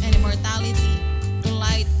life and immortality to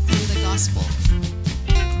light through the gospel.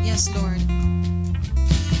 Yes, Lord.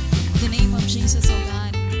 In the name of Jesus, O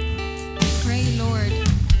God, we pray, Lord,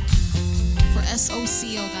 for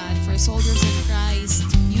SOC, O God, for Soldiers of Christ,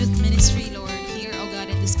 Youth Ministry, Lord, here, O God,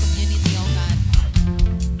 in this community, O God.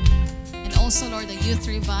 And also, Lord, the Youth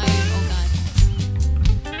Revive, O God.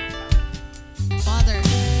 Father,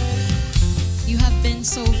 you have been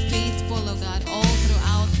so faithful, O God, all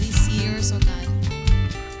throughout these years, O God.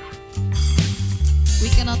 We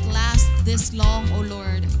cannot last this long, O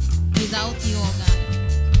Lord, without you, O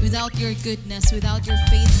God. Without your goodness, without your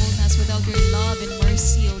faithfulness, without your love and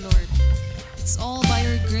mercy, O Lord. It's all by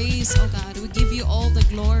your grace, O God. We give you all the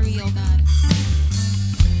glory, O God.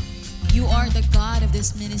 You are the God of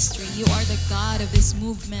this ministry. You are the God of this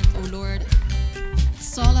movement, O Lord.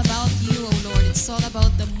 It's all about you, O Lord. It's all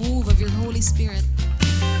about the move of your Holy Spirit.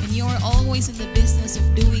 And you are always in the business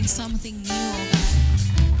of doing something new, O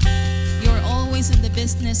God. You are always in the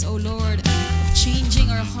business, O Lord, of changing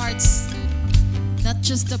our hearts. Not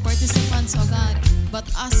just the participants, O God, but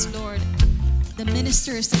us, Lord, the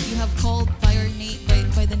ministers that you have called by your name,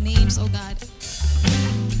 by the names, O God.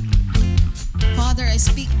 Father, I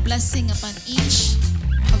speak blessing upon each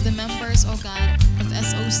of the members, O God, of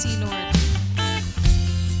SOC, Lord,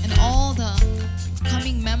 and all the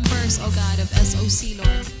coming members, O God, of SOC,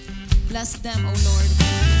 Lord. Bless them, O Lord.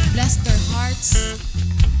 Bless their hearts.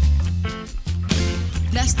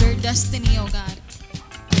 Bless their destiny, O God.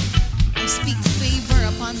 I speak favor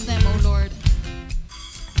upon them, O Lord.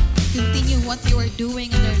 Continue what you are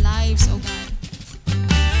doing in their lives, O God.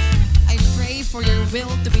 I pray for your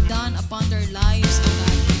will to be done upon their lives, O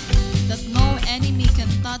God. That no enemy can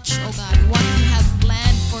touch, O God, what you have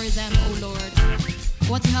planned for them, O Lord.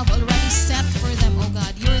 What you have already set for them, O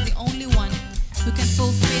God. You're the only one who can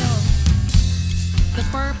fulfill the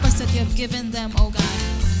purpose that you have given them, O God.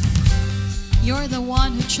 You're the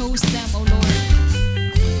one who chose them, O Lord.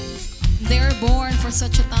 They're born for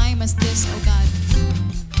such a time as this, O God.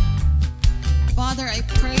 Father, I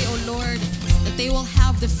pray, O Lord, that they will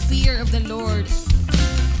have the fear of the Lord.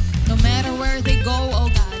 No matter where they go, O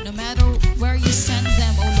God, no matter where you send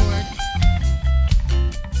them, O Lord.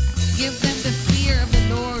 Give them the fear of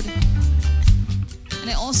the Lord. And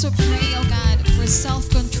I also pray, O God, for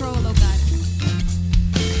self-control, O God.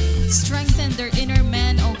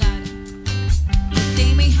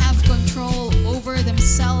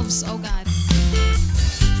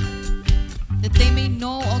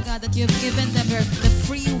 God, that you have given them the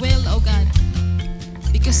free will, oh God,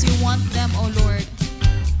 because you want them, oh Lord.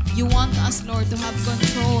 You want us, Lord, to have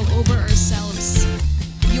control over ourselves.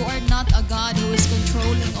 You are not a God who is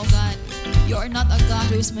controlling, oh God. You are not a God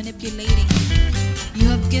who is manipulating. You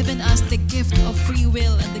have given us the gift of free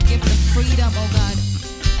will and the gift of freedom, oh God.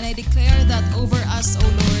 And I declare that over us, oh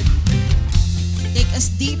Lord. Take us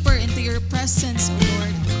deeper into your presence, oh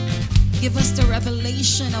Lord. Give us the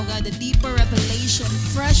revelation, oh God, the deeper revelation,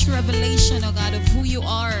 fresh revelation, oh God, of who you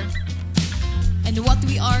are and what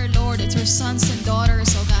we are, Lord, as your sons and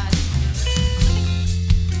daughters, oh God.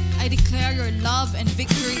 I declare your love and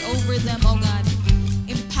victory over them, oh God.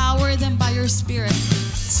 Empower them by your Spirit.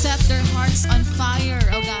 Set their hearts on fire,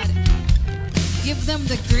 oh God. Give them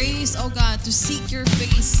the grace, oh God, to seek your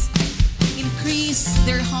face. Increase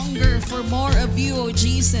their hunger for more of you, oh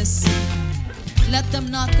Jesus. Let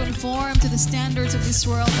them not conform to the standards of this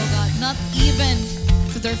world, oh God. Not even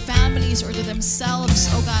to their families or to themselves,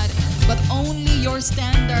 oh God, but only your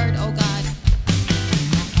standard, oh God.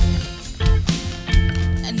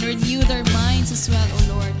 And renew their minds as well, oh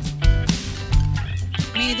Lord.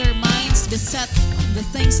 May their minds be set on the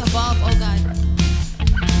things above, oh God.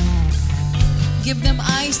 Give them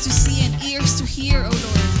eyes to see and ears to hear, oh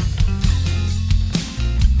Lord.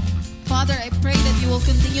 Father, I pray that you will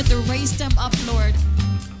continue to raise them up, Lord,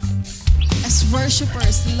 as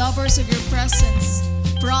worshipers, lovers of your presence,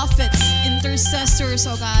 prophets, intercessors,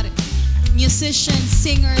 oh God, musicians,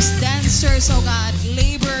 singers, dancers, oh God,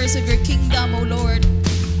 laborers of your kingdom, oh Lord.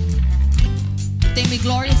 They may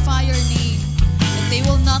glorify your name, that they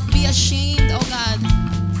will not be ashamed, oh God,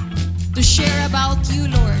 to share about you,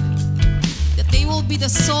 Lord. That they will be the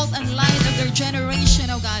salt and light of their generation,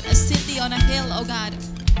 oh God, a city on a hill, oh God.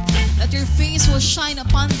 That your face will shine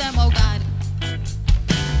upon them, oh God.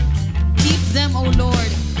 Keep them, oh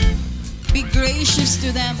Lord. Be gracious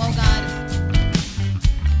to them, oh God.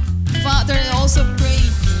 Father, I also pray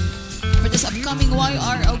for this upcoming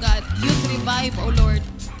YR, oh God. Youth revive, oh Lord.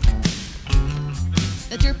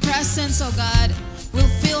 That your presence, oh God, will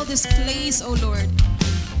fill this place, oh Lord.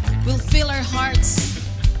 Will fill our hearts.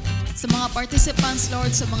 Sa mga participants,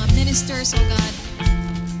 Lord, sa mga ministers, oh God.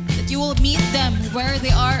 That you will meet them where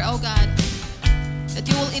they are, oh God. That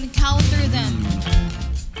you will encounter them.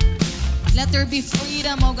 Let there be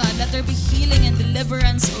freedom, oh God. Let there be healing and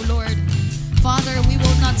deliverance, oh Lord. Father, we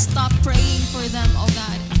will not stop praying for them, oh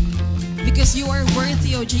God. Because you are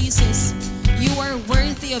worthy, oh Jesus. You are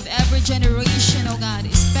worthy of every generation, oh God.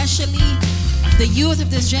 Especially the youth of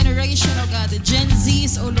this generation, oh God. The Gen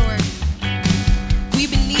Zs, oh Lord. We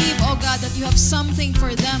believe, oh God, that you have something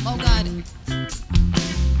for them, oh God.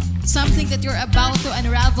 Something that you're about to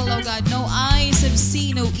unravel, oh God. No eyes have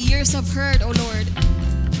seen, no ears have heard, oh Lord.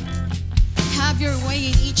 Have your way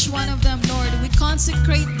in each one of them, Lord. We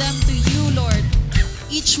consecrate them to you, Lord.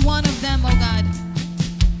 Each one of them, oh God.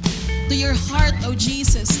 To your heart, oh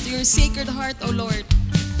Jesus. To your sacred heart, oh Lord.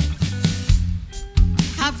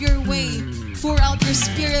 Have your way. Pour out your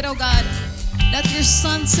Spirit, oh God. Let your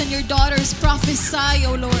sons and your daughters prophesy,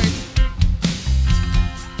 oh Lord.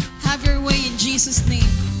 Have your way in Jesus' name.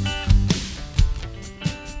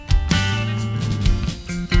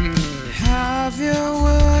 Have your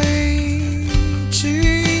way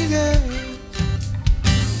today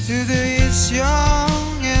to this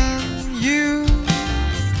young and you,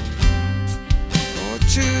 or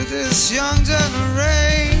to this young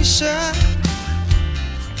generation.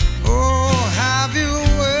 Oh, have your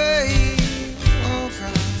way, oh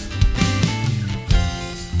God.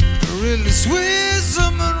 Release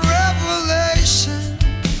wisdom and revelation.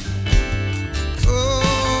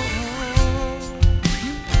 Oh,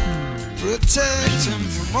 protect him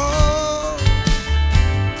from all.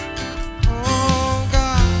 Oh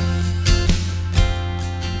God,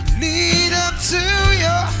 lead up to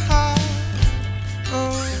your heart.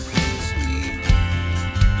 Oh,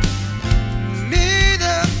 lead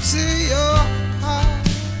up to your heart.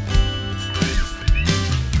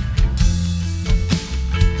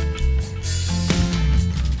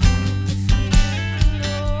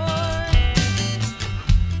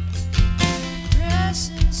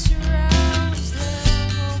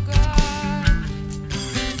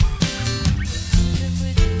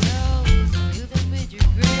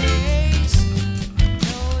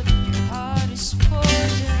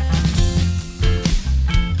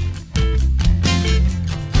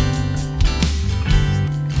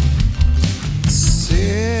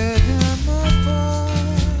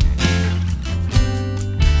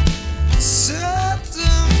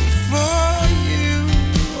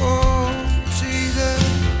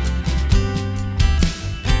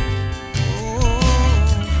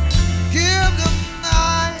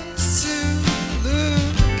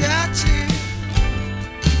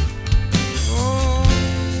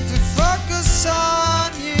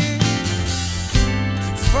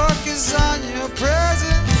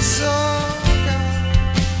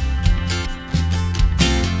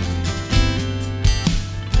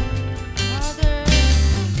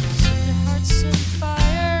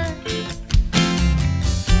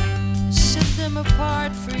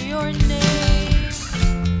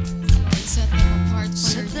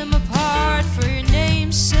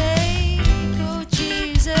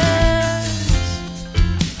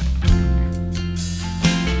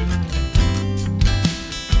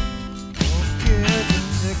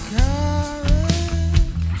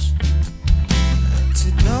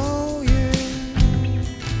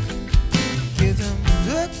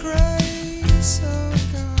 grace, oh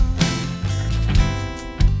God,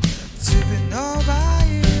 to be known by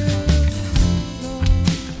you, Lord.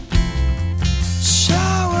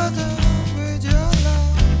 Shower them with your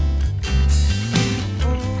love,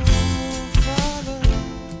 oh Father.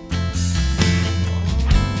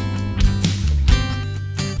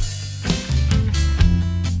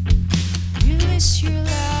 Release your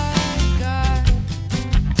light, God.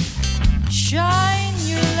 Shine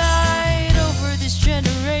your light over this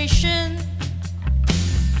generation.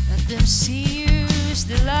 Let them see you as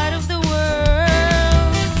the light of the world.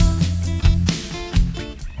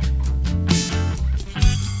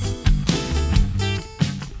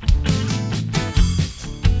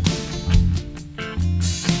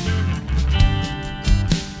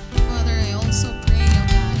 Father, I also pray, oh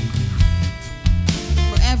God,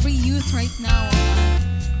 for every youth right now, oh God,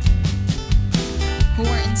 who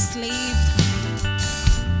are enslaved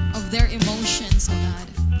of their emotions, oh God,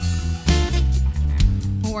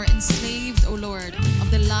 who are enslaved, oh Lord, of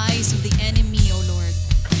the lies of the enemy, oh Lord.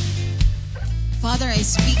 Father, I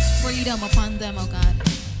speak freedom upon them, oh God.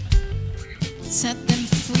 Set them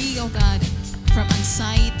free, oh God, from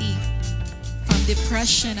anxiety, from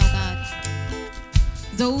depression, oh God.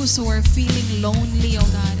 Those who are feeling lonely, oh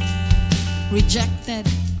God, rejected,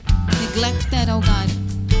 neglected, oh God.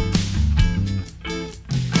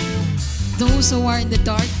 Those who are in the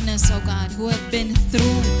darkness, oh God, who have been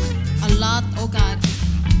through a lot, oh God.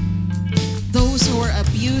 Those who are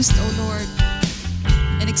abused, oh Lord,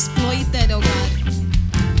 and exploited, oh God.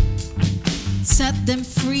 Set them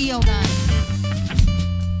free, oh God.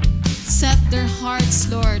 Set their hearts,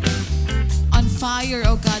 Lord, on fire,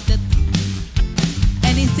 oh God, that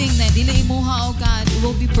anything na dili imuha, oh God,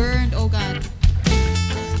 will be burned, oh God.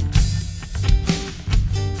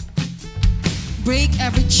 Break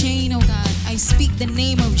every chain, oh God. I speak the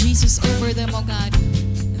name of Jesus over them, oh God.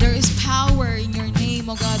 There is power in your name,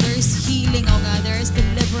 oh God. There is healing, oh God. There is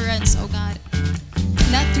deliverance, oh God.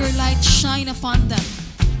 Let your light shine upon them.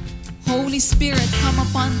 Holy Spirit, come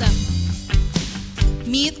upon them.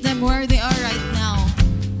 Meet them where they are right now.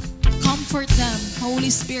 Comfort them, Holy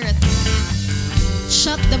Spirit.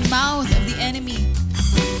 Shut the mouth of the enemy.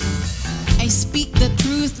 I speak the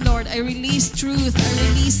truth, Lord. I release truth. I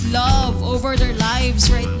release love over their lives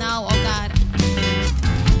right now, oh God.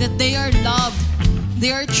 That they are loved.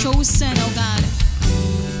 They are chosen, oh God.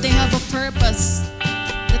 They have a purpose.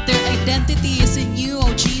 That their identity is in you,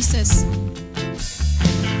 oh Jesus.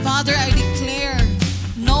 Father, I declare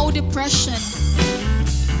no depression,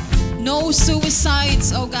 no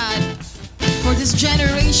suicides, oh God. For this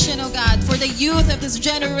generation, oh God. For the youth of this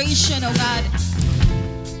generation, oh God.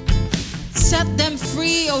 Set them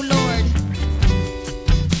free, oh Lord.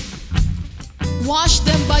 Wash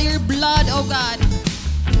them by your blood, oh God.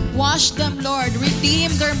 Wash them, Lord.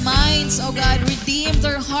 Redeem their minds, oh God. Redeem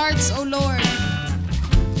their hearts, oh Lord.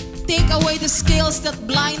 Take away the scales that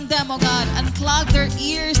blind them, oh God. Unclog their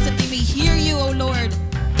ears that they may hear you, oh Lord.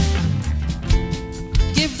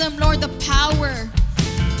 Give them, Lord, the power.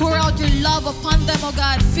 Pour out your love upon them, oh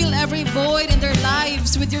God. Fill every void in their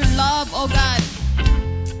lives with your love, oh God.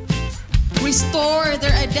 Restore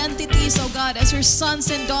their identities, oh God, as your sons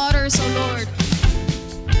and daughters, oh Lord.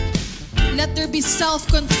 Let there be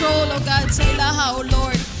self-control, oh God, sa ilaha, oh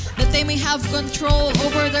Lord. That they may have control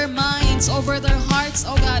over their minds, over their hearts,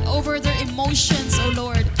 oh God, over their emotions, oh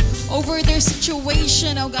Lord. Over their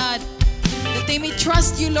situation, oh God. That they may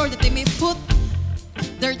trust you, Lord. That they may put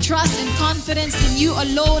their trust and confidence in you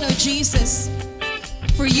alone, oh Jesus.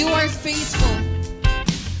 For you are faithful.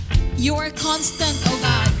 You are constant, oh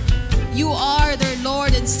God. You are their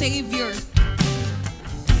Lord and Savior.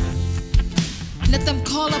 Let them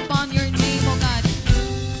call upon your name, oh God.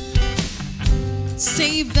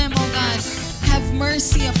 Save them, oh God. Have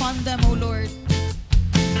mercy upon them, oh Lord.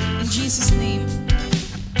 In Jesus' name.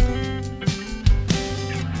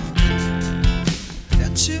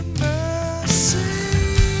 Let your mercy,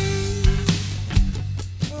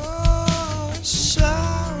 oh,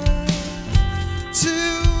 shower to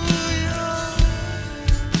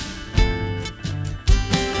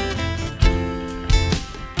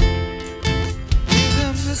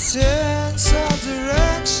the sense of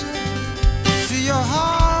direction to your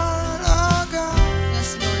heart, oh God.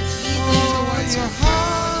 Yes, Lord. Lead them towards Your your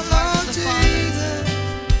heart, heart Lord of the Father. Jesus.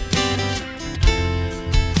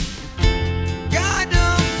 Guide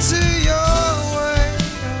them to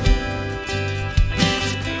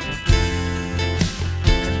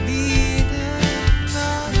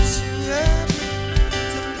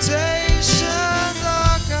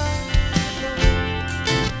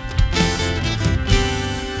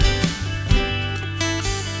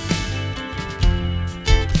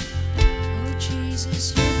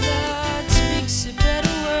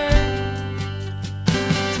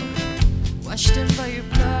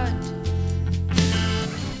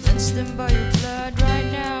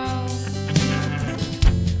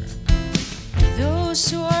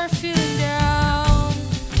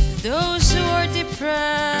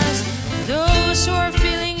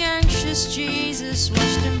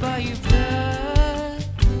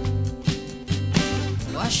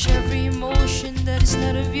Wash every emotion that is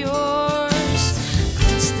not of yours.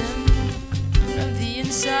 Cleanse them from the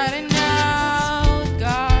inside and out,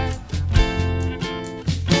 God.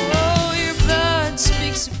 Oh, your blood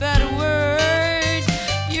speaks a better word.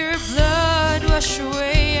 Your blood wash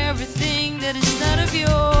away everything that is not of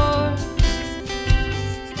yours.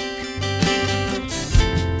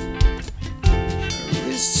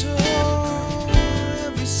 Restore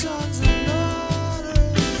every sons and daughters.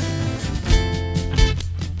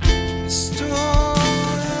 Restore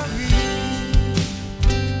every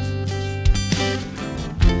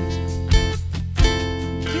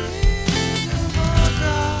kingdom of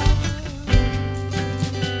God.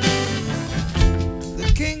 The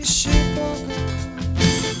kingship of God.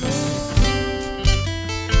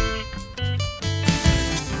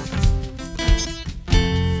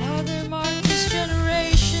 Father, mark this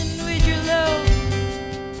generation with your love.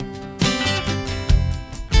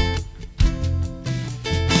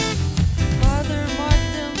 Father, mark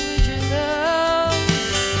them with your love.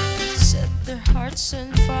 Set their hearts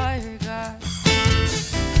on fire, God.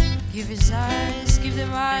 Give his eyes, give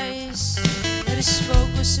them eyes that is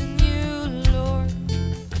focused on you, Lord.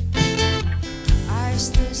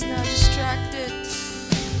 Eyes that is not distracted.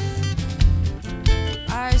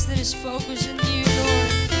 Eyes that is focused on you,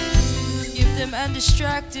 Lord. Give them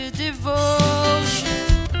undistracted devotion.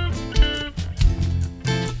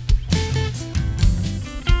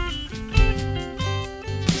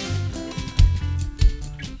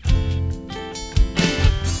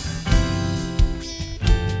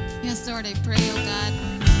 Yes, Lord, I pray, oh God,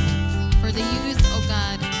 for the youth, oh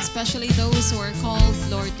God, especially those who are called,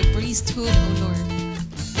 Lord, the priesthood, oh Lord,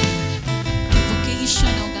 the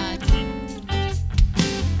vocation, oh God.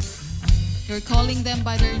 You're calling them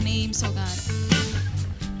by their names, oh God.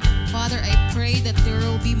 Father, I pray that there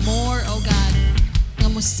will be more, oh God, nga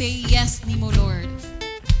mo say yes ni mo, Lord.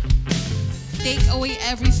 Take away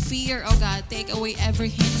every fear, oh God. Take away every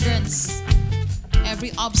hindrance,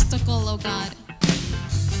 every obstacle, oh God,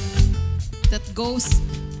 that goes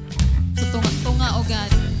sa tunga-tunga, oh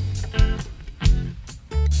God.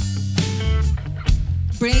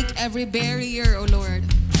 Break every barrier, oh Lord.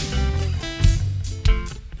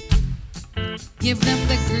 Give them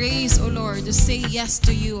the grace, oh Lord, to say yes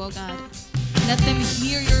to you, oh God. Let them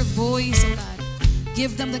hear your voice, oh God.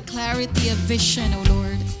 Give them the clarity of vision, oh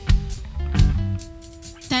Lord.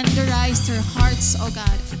 Tenderize their hearts, oh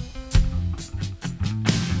God.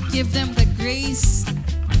 Give them the grace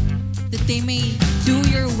that they may do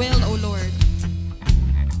your will, O Lord.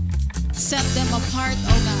 Set them apart,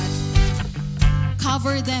 O God.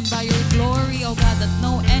 Cover them by your glory, O God, that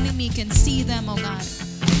no enemy can see them, O God.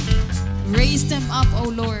 Raise them up, O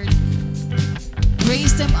Lord.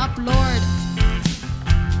 Raise them up, Lord,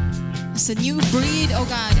 as a new breed, O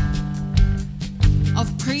God,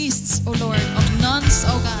 of priests, O Lord, of nuns,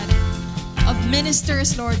 O God, of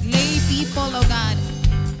ministers, Lord, lay people, O God.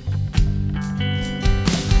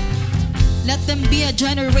 Let them be a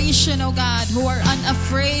generation, O God, who are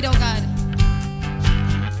unafraid, O God.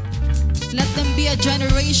 Let them be a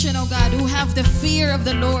generation, O God, who have the fear of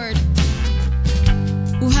the Lord,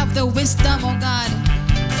 who have the wisdom, O God,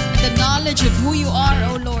 and the knowledge of who you are,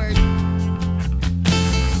 O Lord.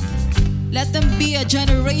 Let them be a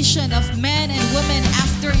generation of men and women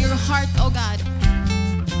after your heart, O God.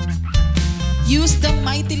 Use them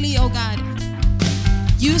mightily, O God.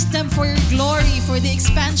 Use them for your glory, for the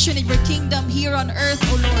expansion of your kingdom here on earth,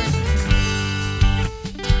 O Lord.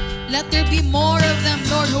 Let there be more of them,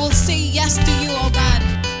 Lord, who will say yes to you, O God.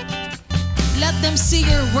 Let them see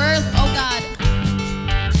your worth, O God.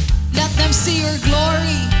 Let them see your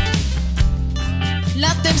glory.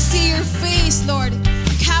 Let them see your face, Lord.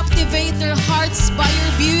 Captivate their hearts by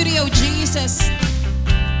your beauty, O Jesus.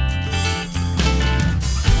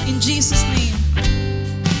 In Jesus' name.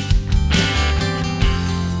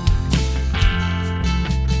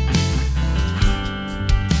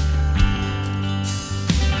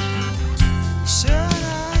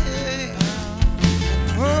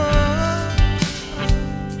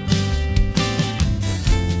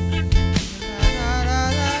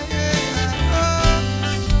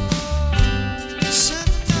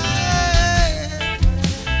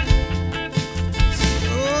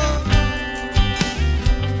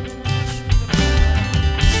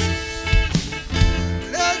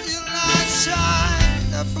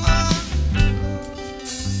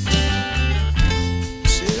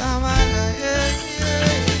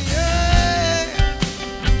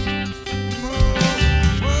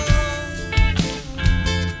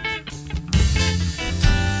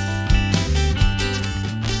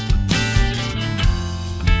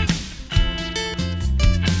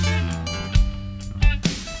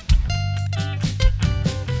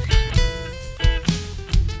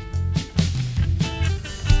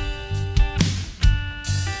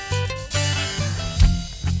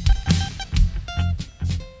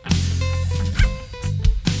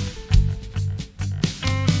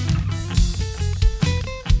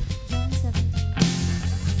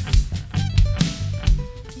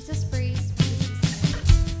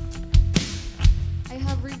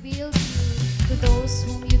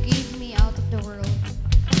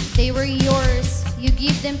 They were yours. You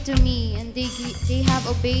gave them to me, and they have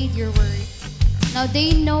obeyed your word. Now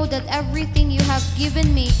they know that everything you have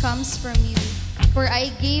given me comes from you. For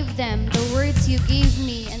I gave them the words you gave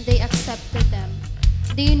me, and they accepted them.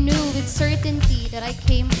 They knew with certainty that I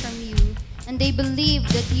came from you, and they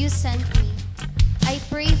believed that you sent me. I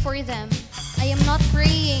pray for them. I am not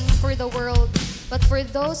praying for the world, but for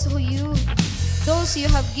those you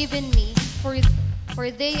have given me,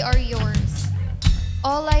 for they are yours.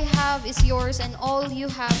 All I have is yours, and all you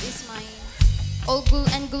have is mine.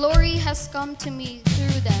 And glory has come to me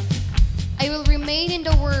through them. I will remain in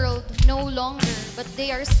the world no longer, but they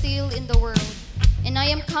are still in the world. And I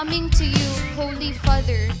am coming to you, Holy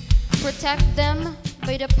Father. Protect them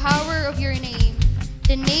by the power of your name,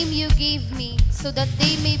 the name you gave me, so that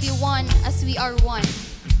they may be one as we are one.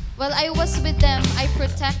 While I was with them, I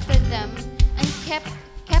protected them and kept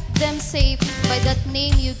them safe by that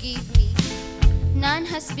name you gave me. None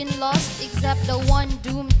has been lost except the one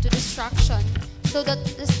doomed to destruction, so that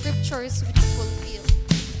the scriptures would be fulfilled.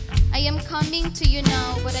 I am coming to you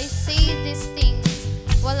now, but I say these things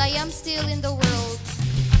while I am still in the world,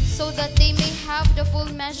 so that they may have the full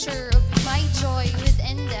measure of my joy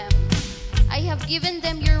within them. I have given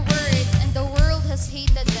them your word, and the world has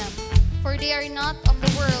hated them, for they are not of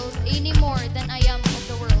the world any more than I am of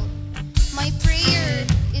the world. My prayer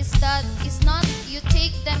is not you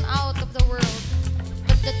take them out of the world,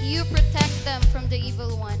 but that you protect them from the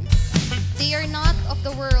evil one. They are not of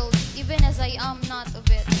the world, even as I am not of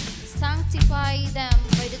it. Sanctify them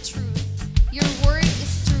by the truth. Your word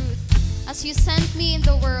is truth. As you sent me in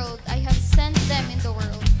the world, I have sent them in the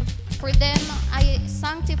world. For them I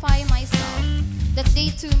sanctify myself, that they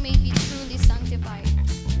too may be truly sanctified.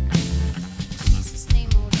 In Jesus' name,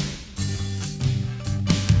 O Lord.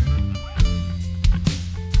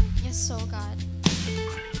 Yes, O God.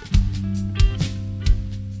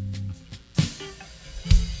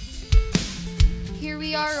 Here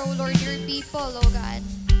we are, O Lord, your people, O God.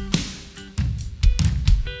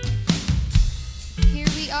 Here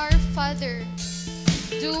we are, Father,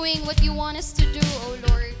 doing what you want us to do, O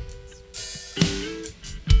Lord.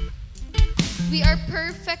 We are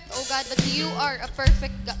perfect, O God, but you are a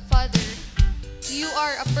perfect Father. You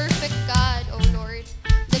are a perfect God, O Lord,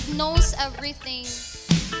 that knows everything.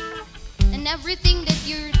 And everything that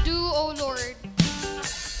you do, O Lord,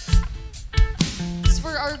 is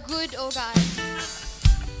for our good, O God.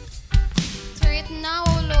 So right now,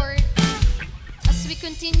 O Lord, as we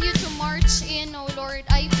continue to march in, O Lord,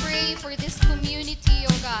 I pray for this community,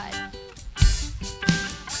 O God.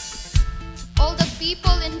 All the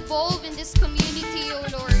people involved in this community, O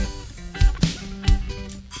Lord.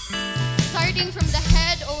 Starting from the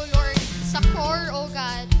head, O Lord, sa core, O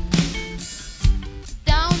God.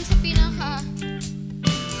 Down sa pinaka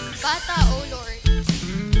bata, O Lord.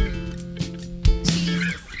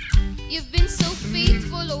 Jesus, you've been so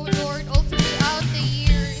faithful, O Lord, all throughout the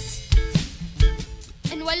years.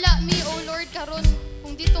 And wala mi, O Lord, karon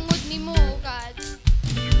kung di tungod nimo, O God.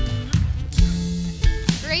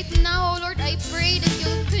 Right now, O Lord, I pray that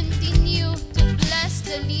you'll continue to bless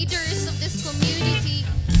the leaders of this community.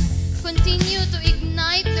 Continue to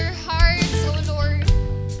ignite their hearts, O Lord.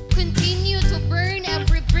 Continue to burn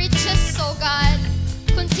every bridges, O God.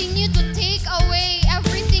 Continue to take away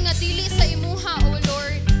everything adili sa imuha, O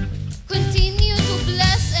Lord. Continue to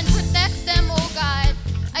bless and protect them, O God.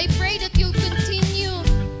 I pray that you'll continue,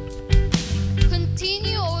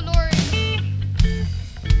 O Lord.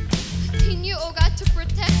 Continue, O God, to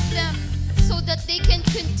protect them so that they can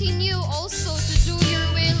continue also to do your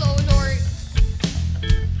will, O Lord.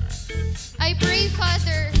 I pray,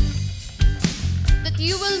 Father, that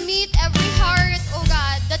you will meet every heart, O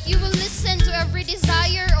God, that you will listen to every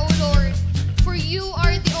desire, O Lord, for you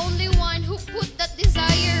are the only one who put that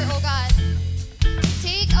desire, O God.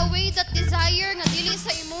 Take away that desire nga dili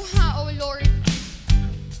sa imuha, O Lord.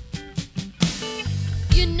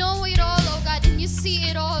 You know it all, O God, and you see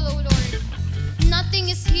it all, O Lord. Nothing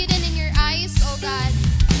is hidden in your eyes, O God.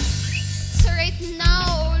 So right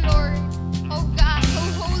now, O Lord, O God, O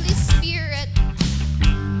Holy Spirit,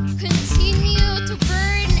 continue to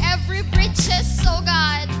burn every bridges, O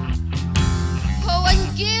God. Oh, and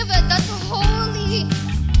give that holy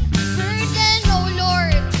burden, O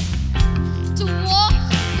Lord, to walk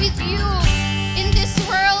with you in this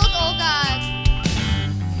world, O God.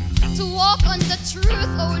 To walk on the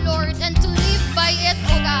truth, O Lord, and to live by it,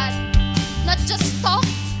 O God. Not just talk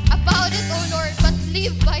about it, O Lord, but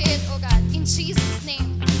live by it, O God. In Jesus'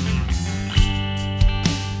 name.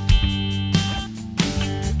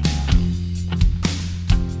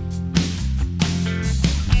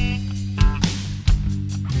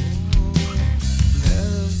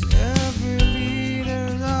 There's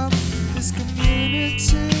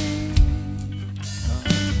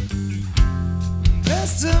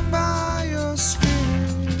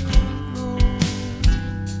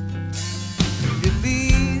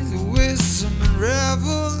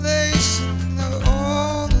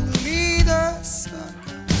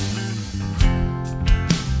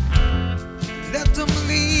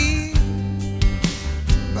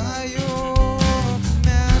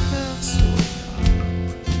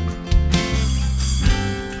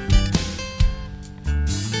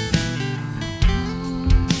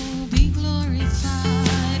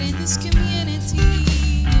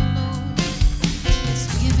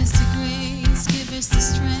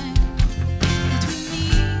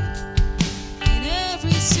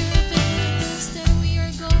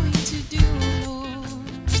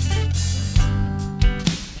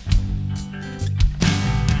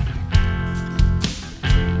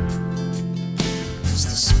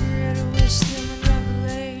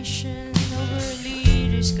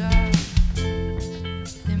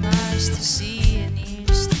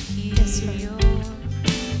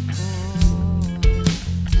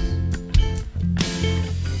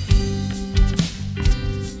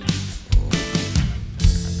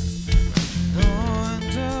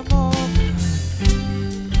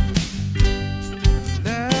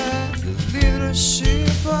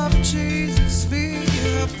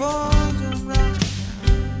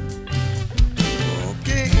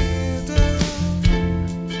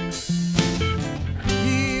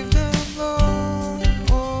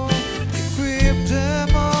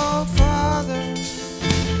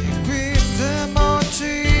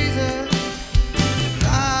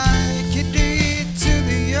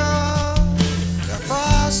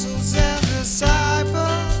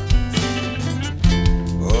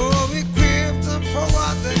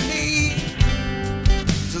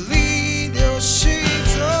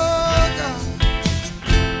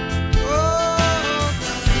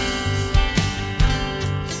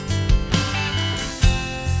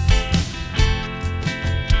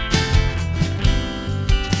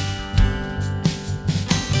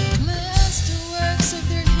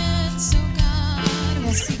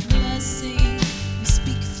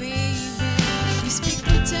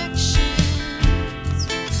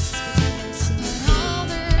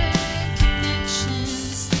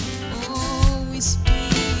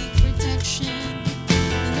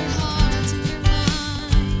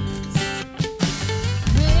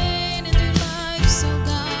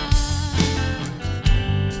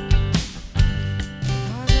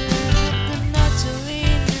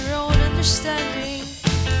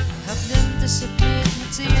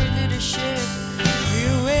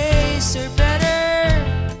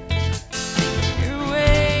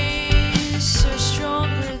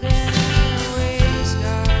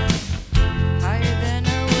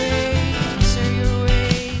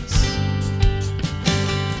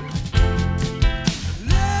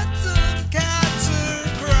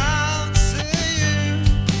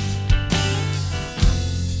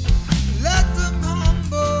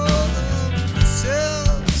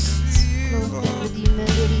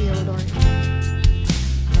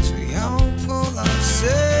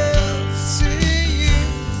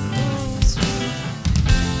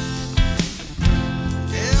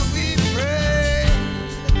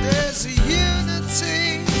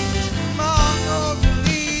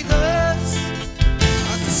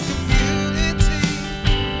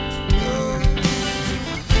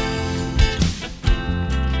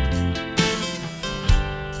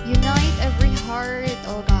heart,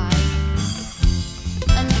 O God.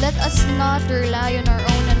 And let us not rely on our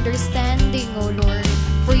own understanding, O Lord,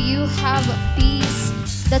 for you have peace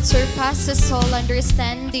that surpasses all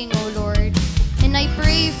understanding, O Lord. And I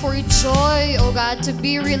pray for joy, O God, to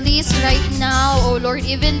be released right now, O Lord,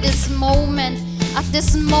 even this moment, at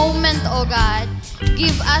this moment, O God.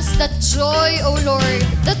 Give us that joy, O Lord,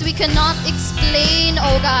 that we cannot explain,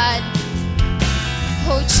 O God.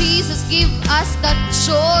 Oh Jesus, give us that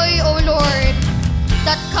joy, O Lord,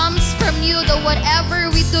 that comes from you, that whatever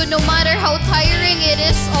we do, no matter how tiring it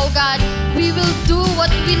is, O God, we will do what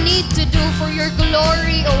we need to do for your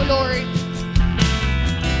glory, O Lord.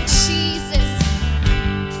 Jesus.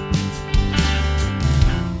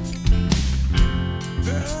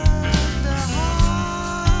 Burn their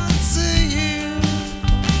hearts to you.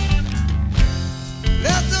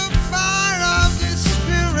 Let the fire of the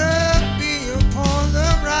Spirit be upon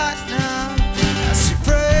them right now. As you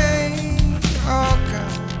pray, oh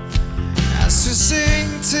God, as you sing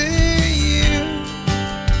to you,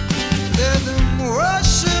 let them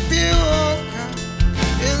worship you, oh God,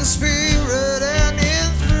 in spirit and in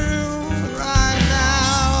truth right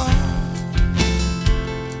now.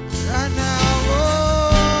 Right now,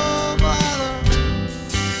 oh Father,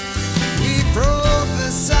 we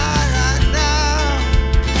prophesy right now.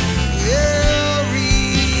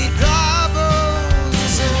 Every trouble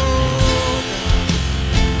is over.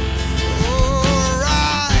 Oh,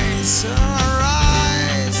 rise,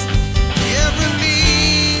 arise. Every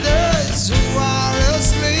leaders who are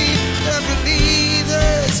asleep, every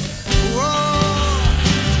leaders who are.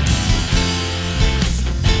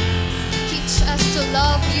 Teach us to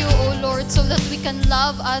love you, O Lord, so that we can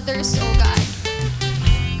love others, O God.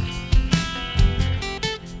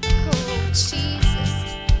 Oh, Jesus.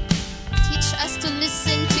 Teach us to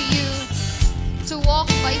listen to you, to walk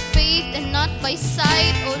by faith and not by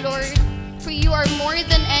sight, O Lord. For you are more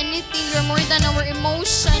than anything. You're more than our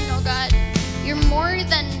emotion, O God. You're more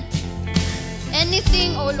than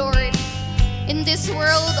anything, O Lord, in this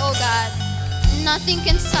world, O God. Nothing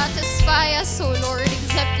can satisfy us, O Lord,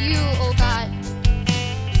 except you, O God.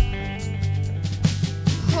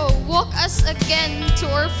 Oh, walk us again to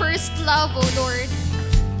our first love, O Lord.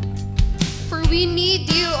 For we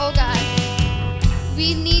need you, O God.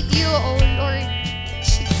 We need you, O Lord.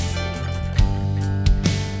 Jesus.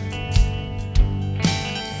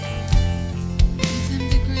 Give them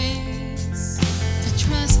the grace to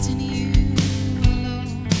trust in you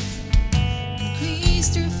alone. Increase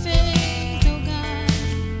their faith, oh God.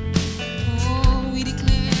 Oh, we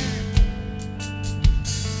declare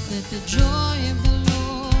that the joy of the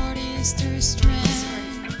Lord is their strength.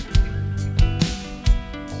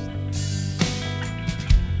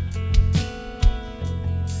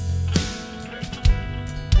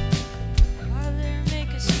 Father,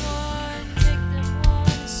 make us one, make them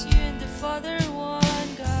one, as you and the Father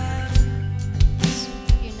one, God.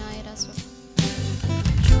 Unite us, O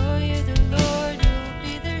Joy of the Lord will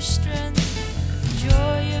be their strength.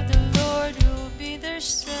 Joy of the Lord will be their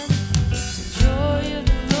strength. Joy of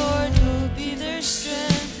the Lord will be their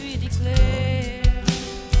strength, we declare.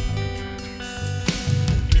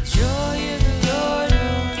 The joy of the Lord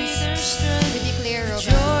will be their strength. We declare, The O God.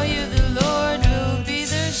 joy of the Lord will be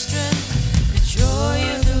their strength. The joy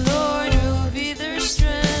of the Lord will be their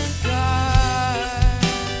strength, God.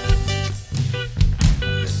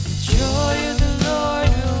 The joy of the Lord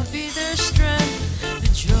will be their strength. The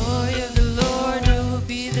joy of the Lord will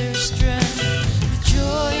be their strength. The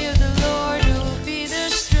joy of the Lord will be their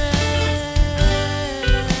strength.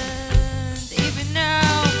 Even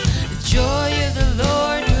now, the joy of the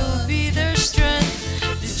Lord will be their strength.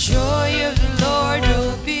 The joy of the Lord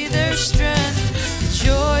will be their strength. The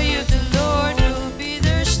joy of the Lord will be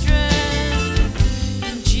their strength.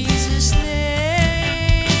 In Jesus'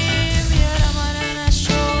 name.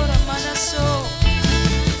 Yaramanasho, ramanaso.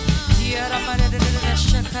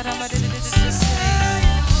 Yaramanadadadasha, karamadadadadase.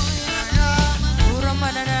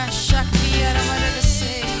 Uramanadasha,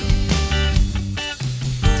 yaramadadase.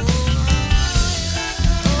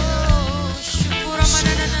 Oh,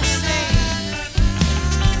 shukuramanadadase.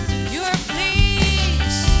 You are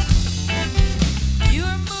pleased. You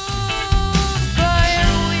are moved by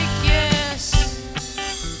our weakness.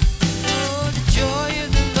 Oh, the joy of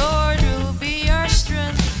the Lord will be our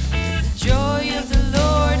strength. The joy of the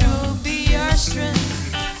Lord will be our strength.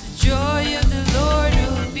 The joy of the Lord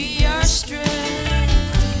will be our strength.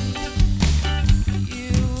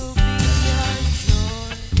 You will be our joy.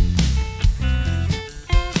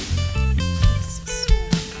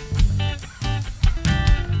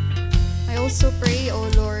 I also pray, O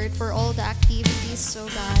Lord, for all the activities, O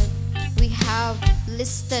God, we have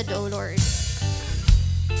listed, O Lord.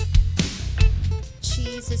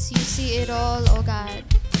 Jesus, you see it all, oh God.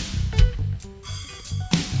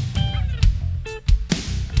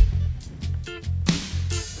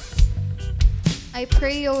 I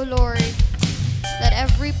pray, oh Lord, that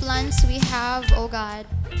every plans we have, oh God,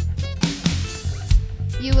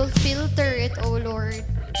 you will filter it, oh Lord.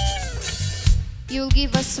 You will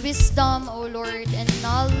give us wisdom, oh Lord, and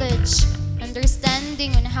knowledge,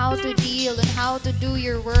 understanding on how to deal, on how to do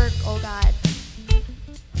your work, oh God.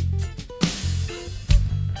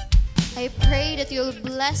 I pray that you'll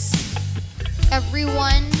bless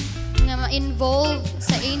everyone na ma-involve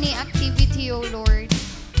sa any activity, oh Lord.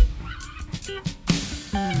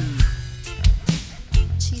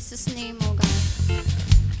 In Jesus' name, oh God.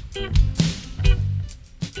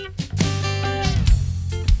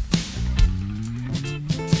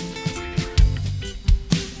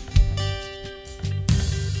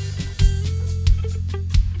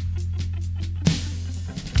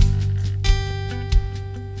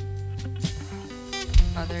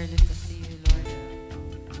 Father, I lift up to you, Lord,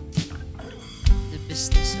 the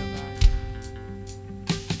business, oh God.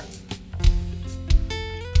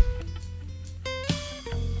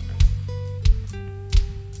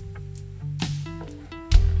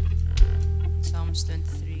 Psalms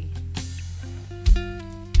 23.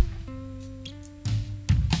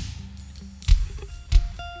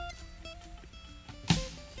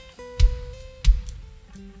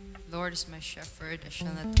 Lord is my shepherd, I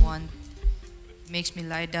shall not want. He makes me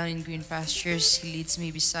lie down in green pastures. He leads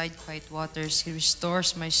me beside quiet waters. He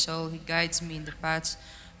restores my soul. He guides me in the paths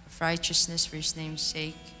of righteousness for his name's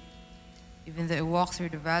sake. Even though I walk through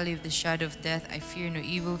the valley of the shadow of death, I fear no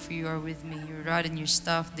evil, for you are with me. Your rod and your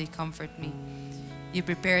staff, they comfort me. You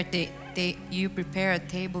prepare a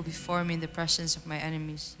table before me in the presence of my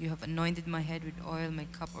enemies. You have anointed my head with oil, my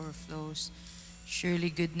cup overflows. Surely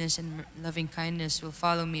goodness and loving kindness will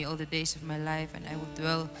follow me all the days of my life, and I will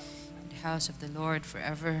dwell in the house of the Lord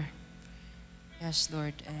forever. Yes,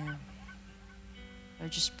 Lord.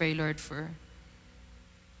 Lord, just pray, Lord, for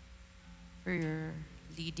your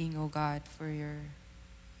leading, oh God, for your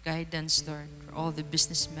guidance, Lord, for all the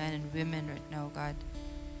businessmen and women right now, God,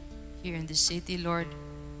 here in the city, Lord.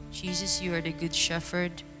 Jesus, you are the good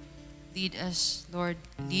shepherd. Lead us, Lord.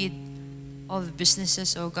 Lead all the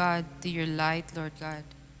businesses, oh God, to your light, Lord God,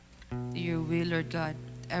 to your will, Lord God.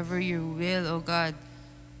 Whatever your will, oh God,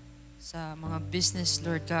 sa mga business,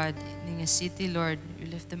 Lord God, in the city, Lord, we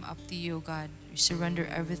lift them up to you, oh God. We surrender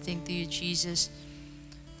everything to you, Jesus.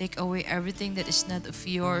 Take away everything that is not of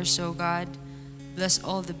yours, oh God. Bless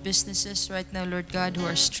all the businesses right now, Lord God, who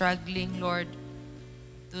are struggling, Lord.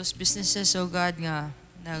 Those businesses, oh God, nga,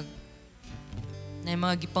 na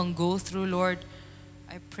mga gipang go through, Lord.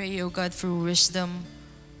 I pray, oh God, for wisdom,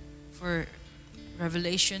 for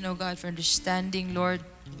revelation, oh God, for understanding, Lord,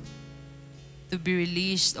 to be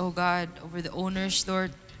released, oh God, over the owners,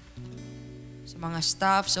 Lord, sa mga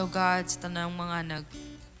staffs, oh God, sa tanang mga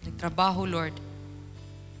nagtrabaho, Lord.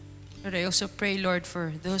 Lord, I also pray, Lord,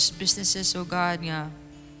 for those businesses, oh God, nga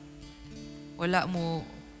wala mo,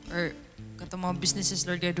 or katong mga businesses,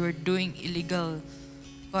 Lord God, who are doing illegal,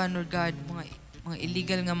 Lord God, mga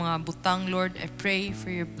illegal nga mga butang, Lord. I pray for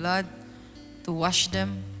your blood to wash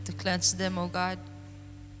them, to cleanse them, oh God,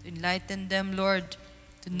 to enlighten them, Lord,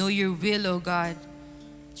 to know your will, oh God.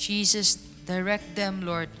 Jesus, direct them,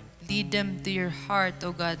 Lord. Lead them to your heart,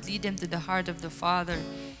 oh God. Lead them to the heart of the Father.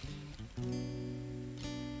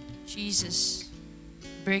 Jesus,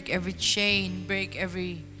 break every chain, break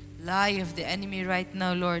every lie of the enemy right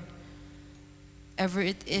now, Lord. Ever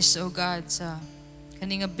it is, oh God, sa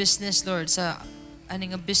kaning a business, Lord, sa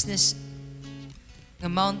aning a business nga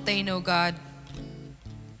mountain, oh God.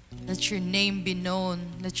 Let your name be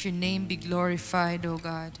known. Let your name be glorified, oh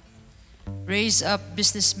God. Raise up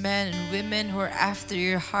businessmen and women who are after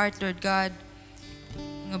your heart, Lord God.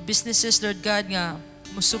 Mga businesses, Lord God, nga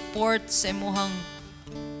mo support sa imuhang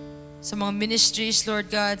sa mga ministries, Lord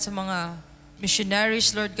God, sa mga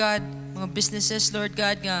missionaries, Lord God, mga businesses, Lord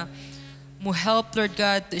God, nga mo help, Lord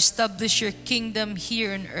God, to establish your kingdom here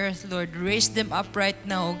on earth, Lord. Raise them up right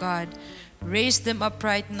now, oh God. Raise them up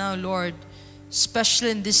right now, Lord. Especially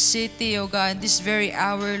in this city, oh God, in this very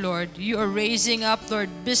hour, Lord. You are raising up, Lord,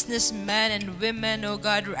 businessmen and women, oh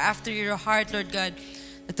God, who are after your heart, Lord God,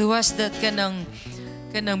 that who has that kanang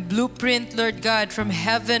blueprint, Lord God, from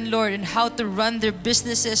heaven, Lord, and how to run their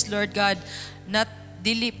businesses, Lord God. Not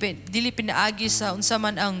dili pinaagi sa unsa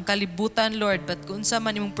man ang kalibutan, Lord, but kung unsa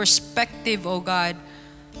man imong perspective, oh God.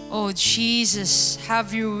 Oh Jesus,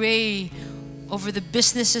 have your way over the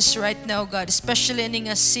businesses right now, God, especially in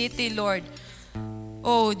a city, Lord.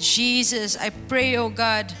 Oh Jesus, I pray, oh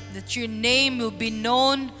God, that your name will be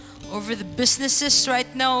known over the businesses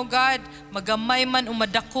right now, God. Magamay man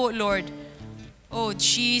umadako, Lord. Oh,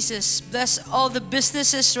 Jesus, bless all the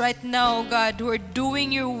businesses right now, God, who are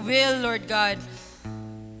doing your will, Lord God.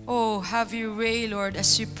 Oh, have your way, Lord,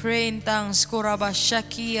 as we pray in tongues.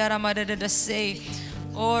 Korabashaki aramadadadase.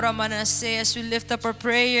 Oh, Ramanase, as we lift up our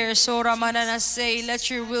prayers. Oh, Ramanase, let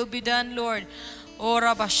your will be done, Lord. Oh,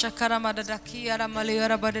 Rabashakaramadadaki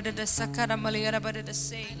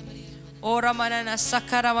aramaliarabadadasakaramaliarabadadase. Oh, Ramanana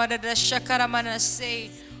sakaramadadashakaramanase.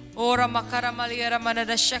 Oh,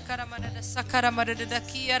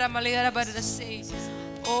 Ramakaramaliaramadadashakaramadadasakaramadadaki aramaliarabadadase.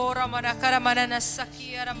 Oh,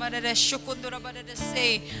 Ramanakaramananasaki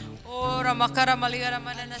aramadadashukundurabadadase. Oh,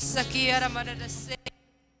 Ramakaramaliaramadadasaki aramadadase.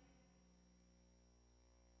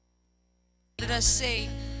 Say,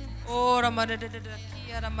 oh,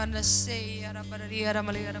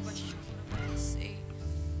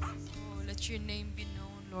 let your name be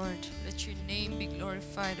known, Lord. Let your name be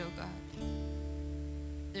glorified, oh God.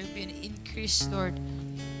 There be an increase, Lord.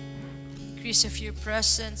 Increase of your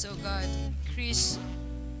presence, oh God. Increase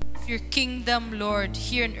of your kingdom, Lord,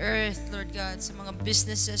 here on earth, Lord God, sa mga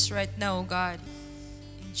businesses right now, oh God.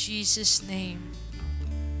 In Jesus' name.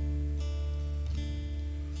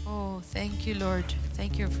 Oh, thank you, Lord.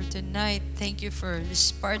 Thank you for tonight. Thank you for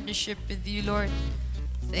this partnership with you, Lord.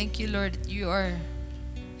 Thank you, Lord, that you are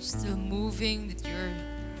still moving, that you're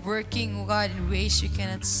working, oh God, in ways we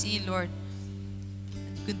cannot see, Lord.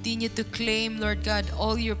 And continue to claim, Lord God,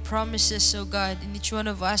 all your promises, oh God, in each one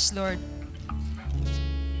of us, Lord.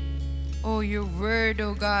 Oh, your word,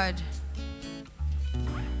 oh God.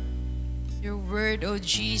 Your word, oh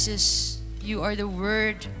Jesus. You are the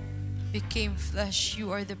word became flesh.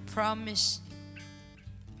 You are the promise.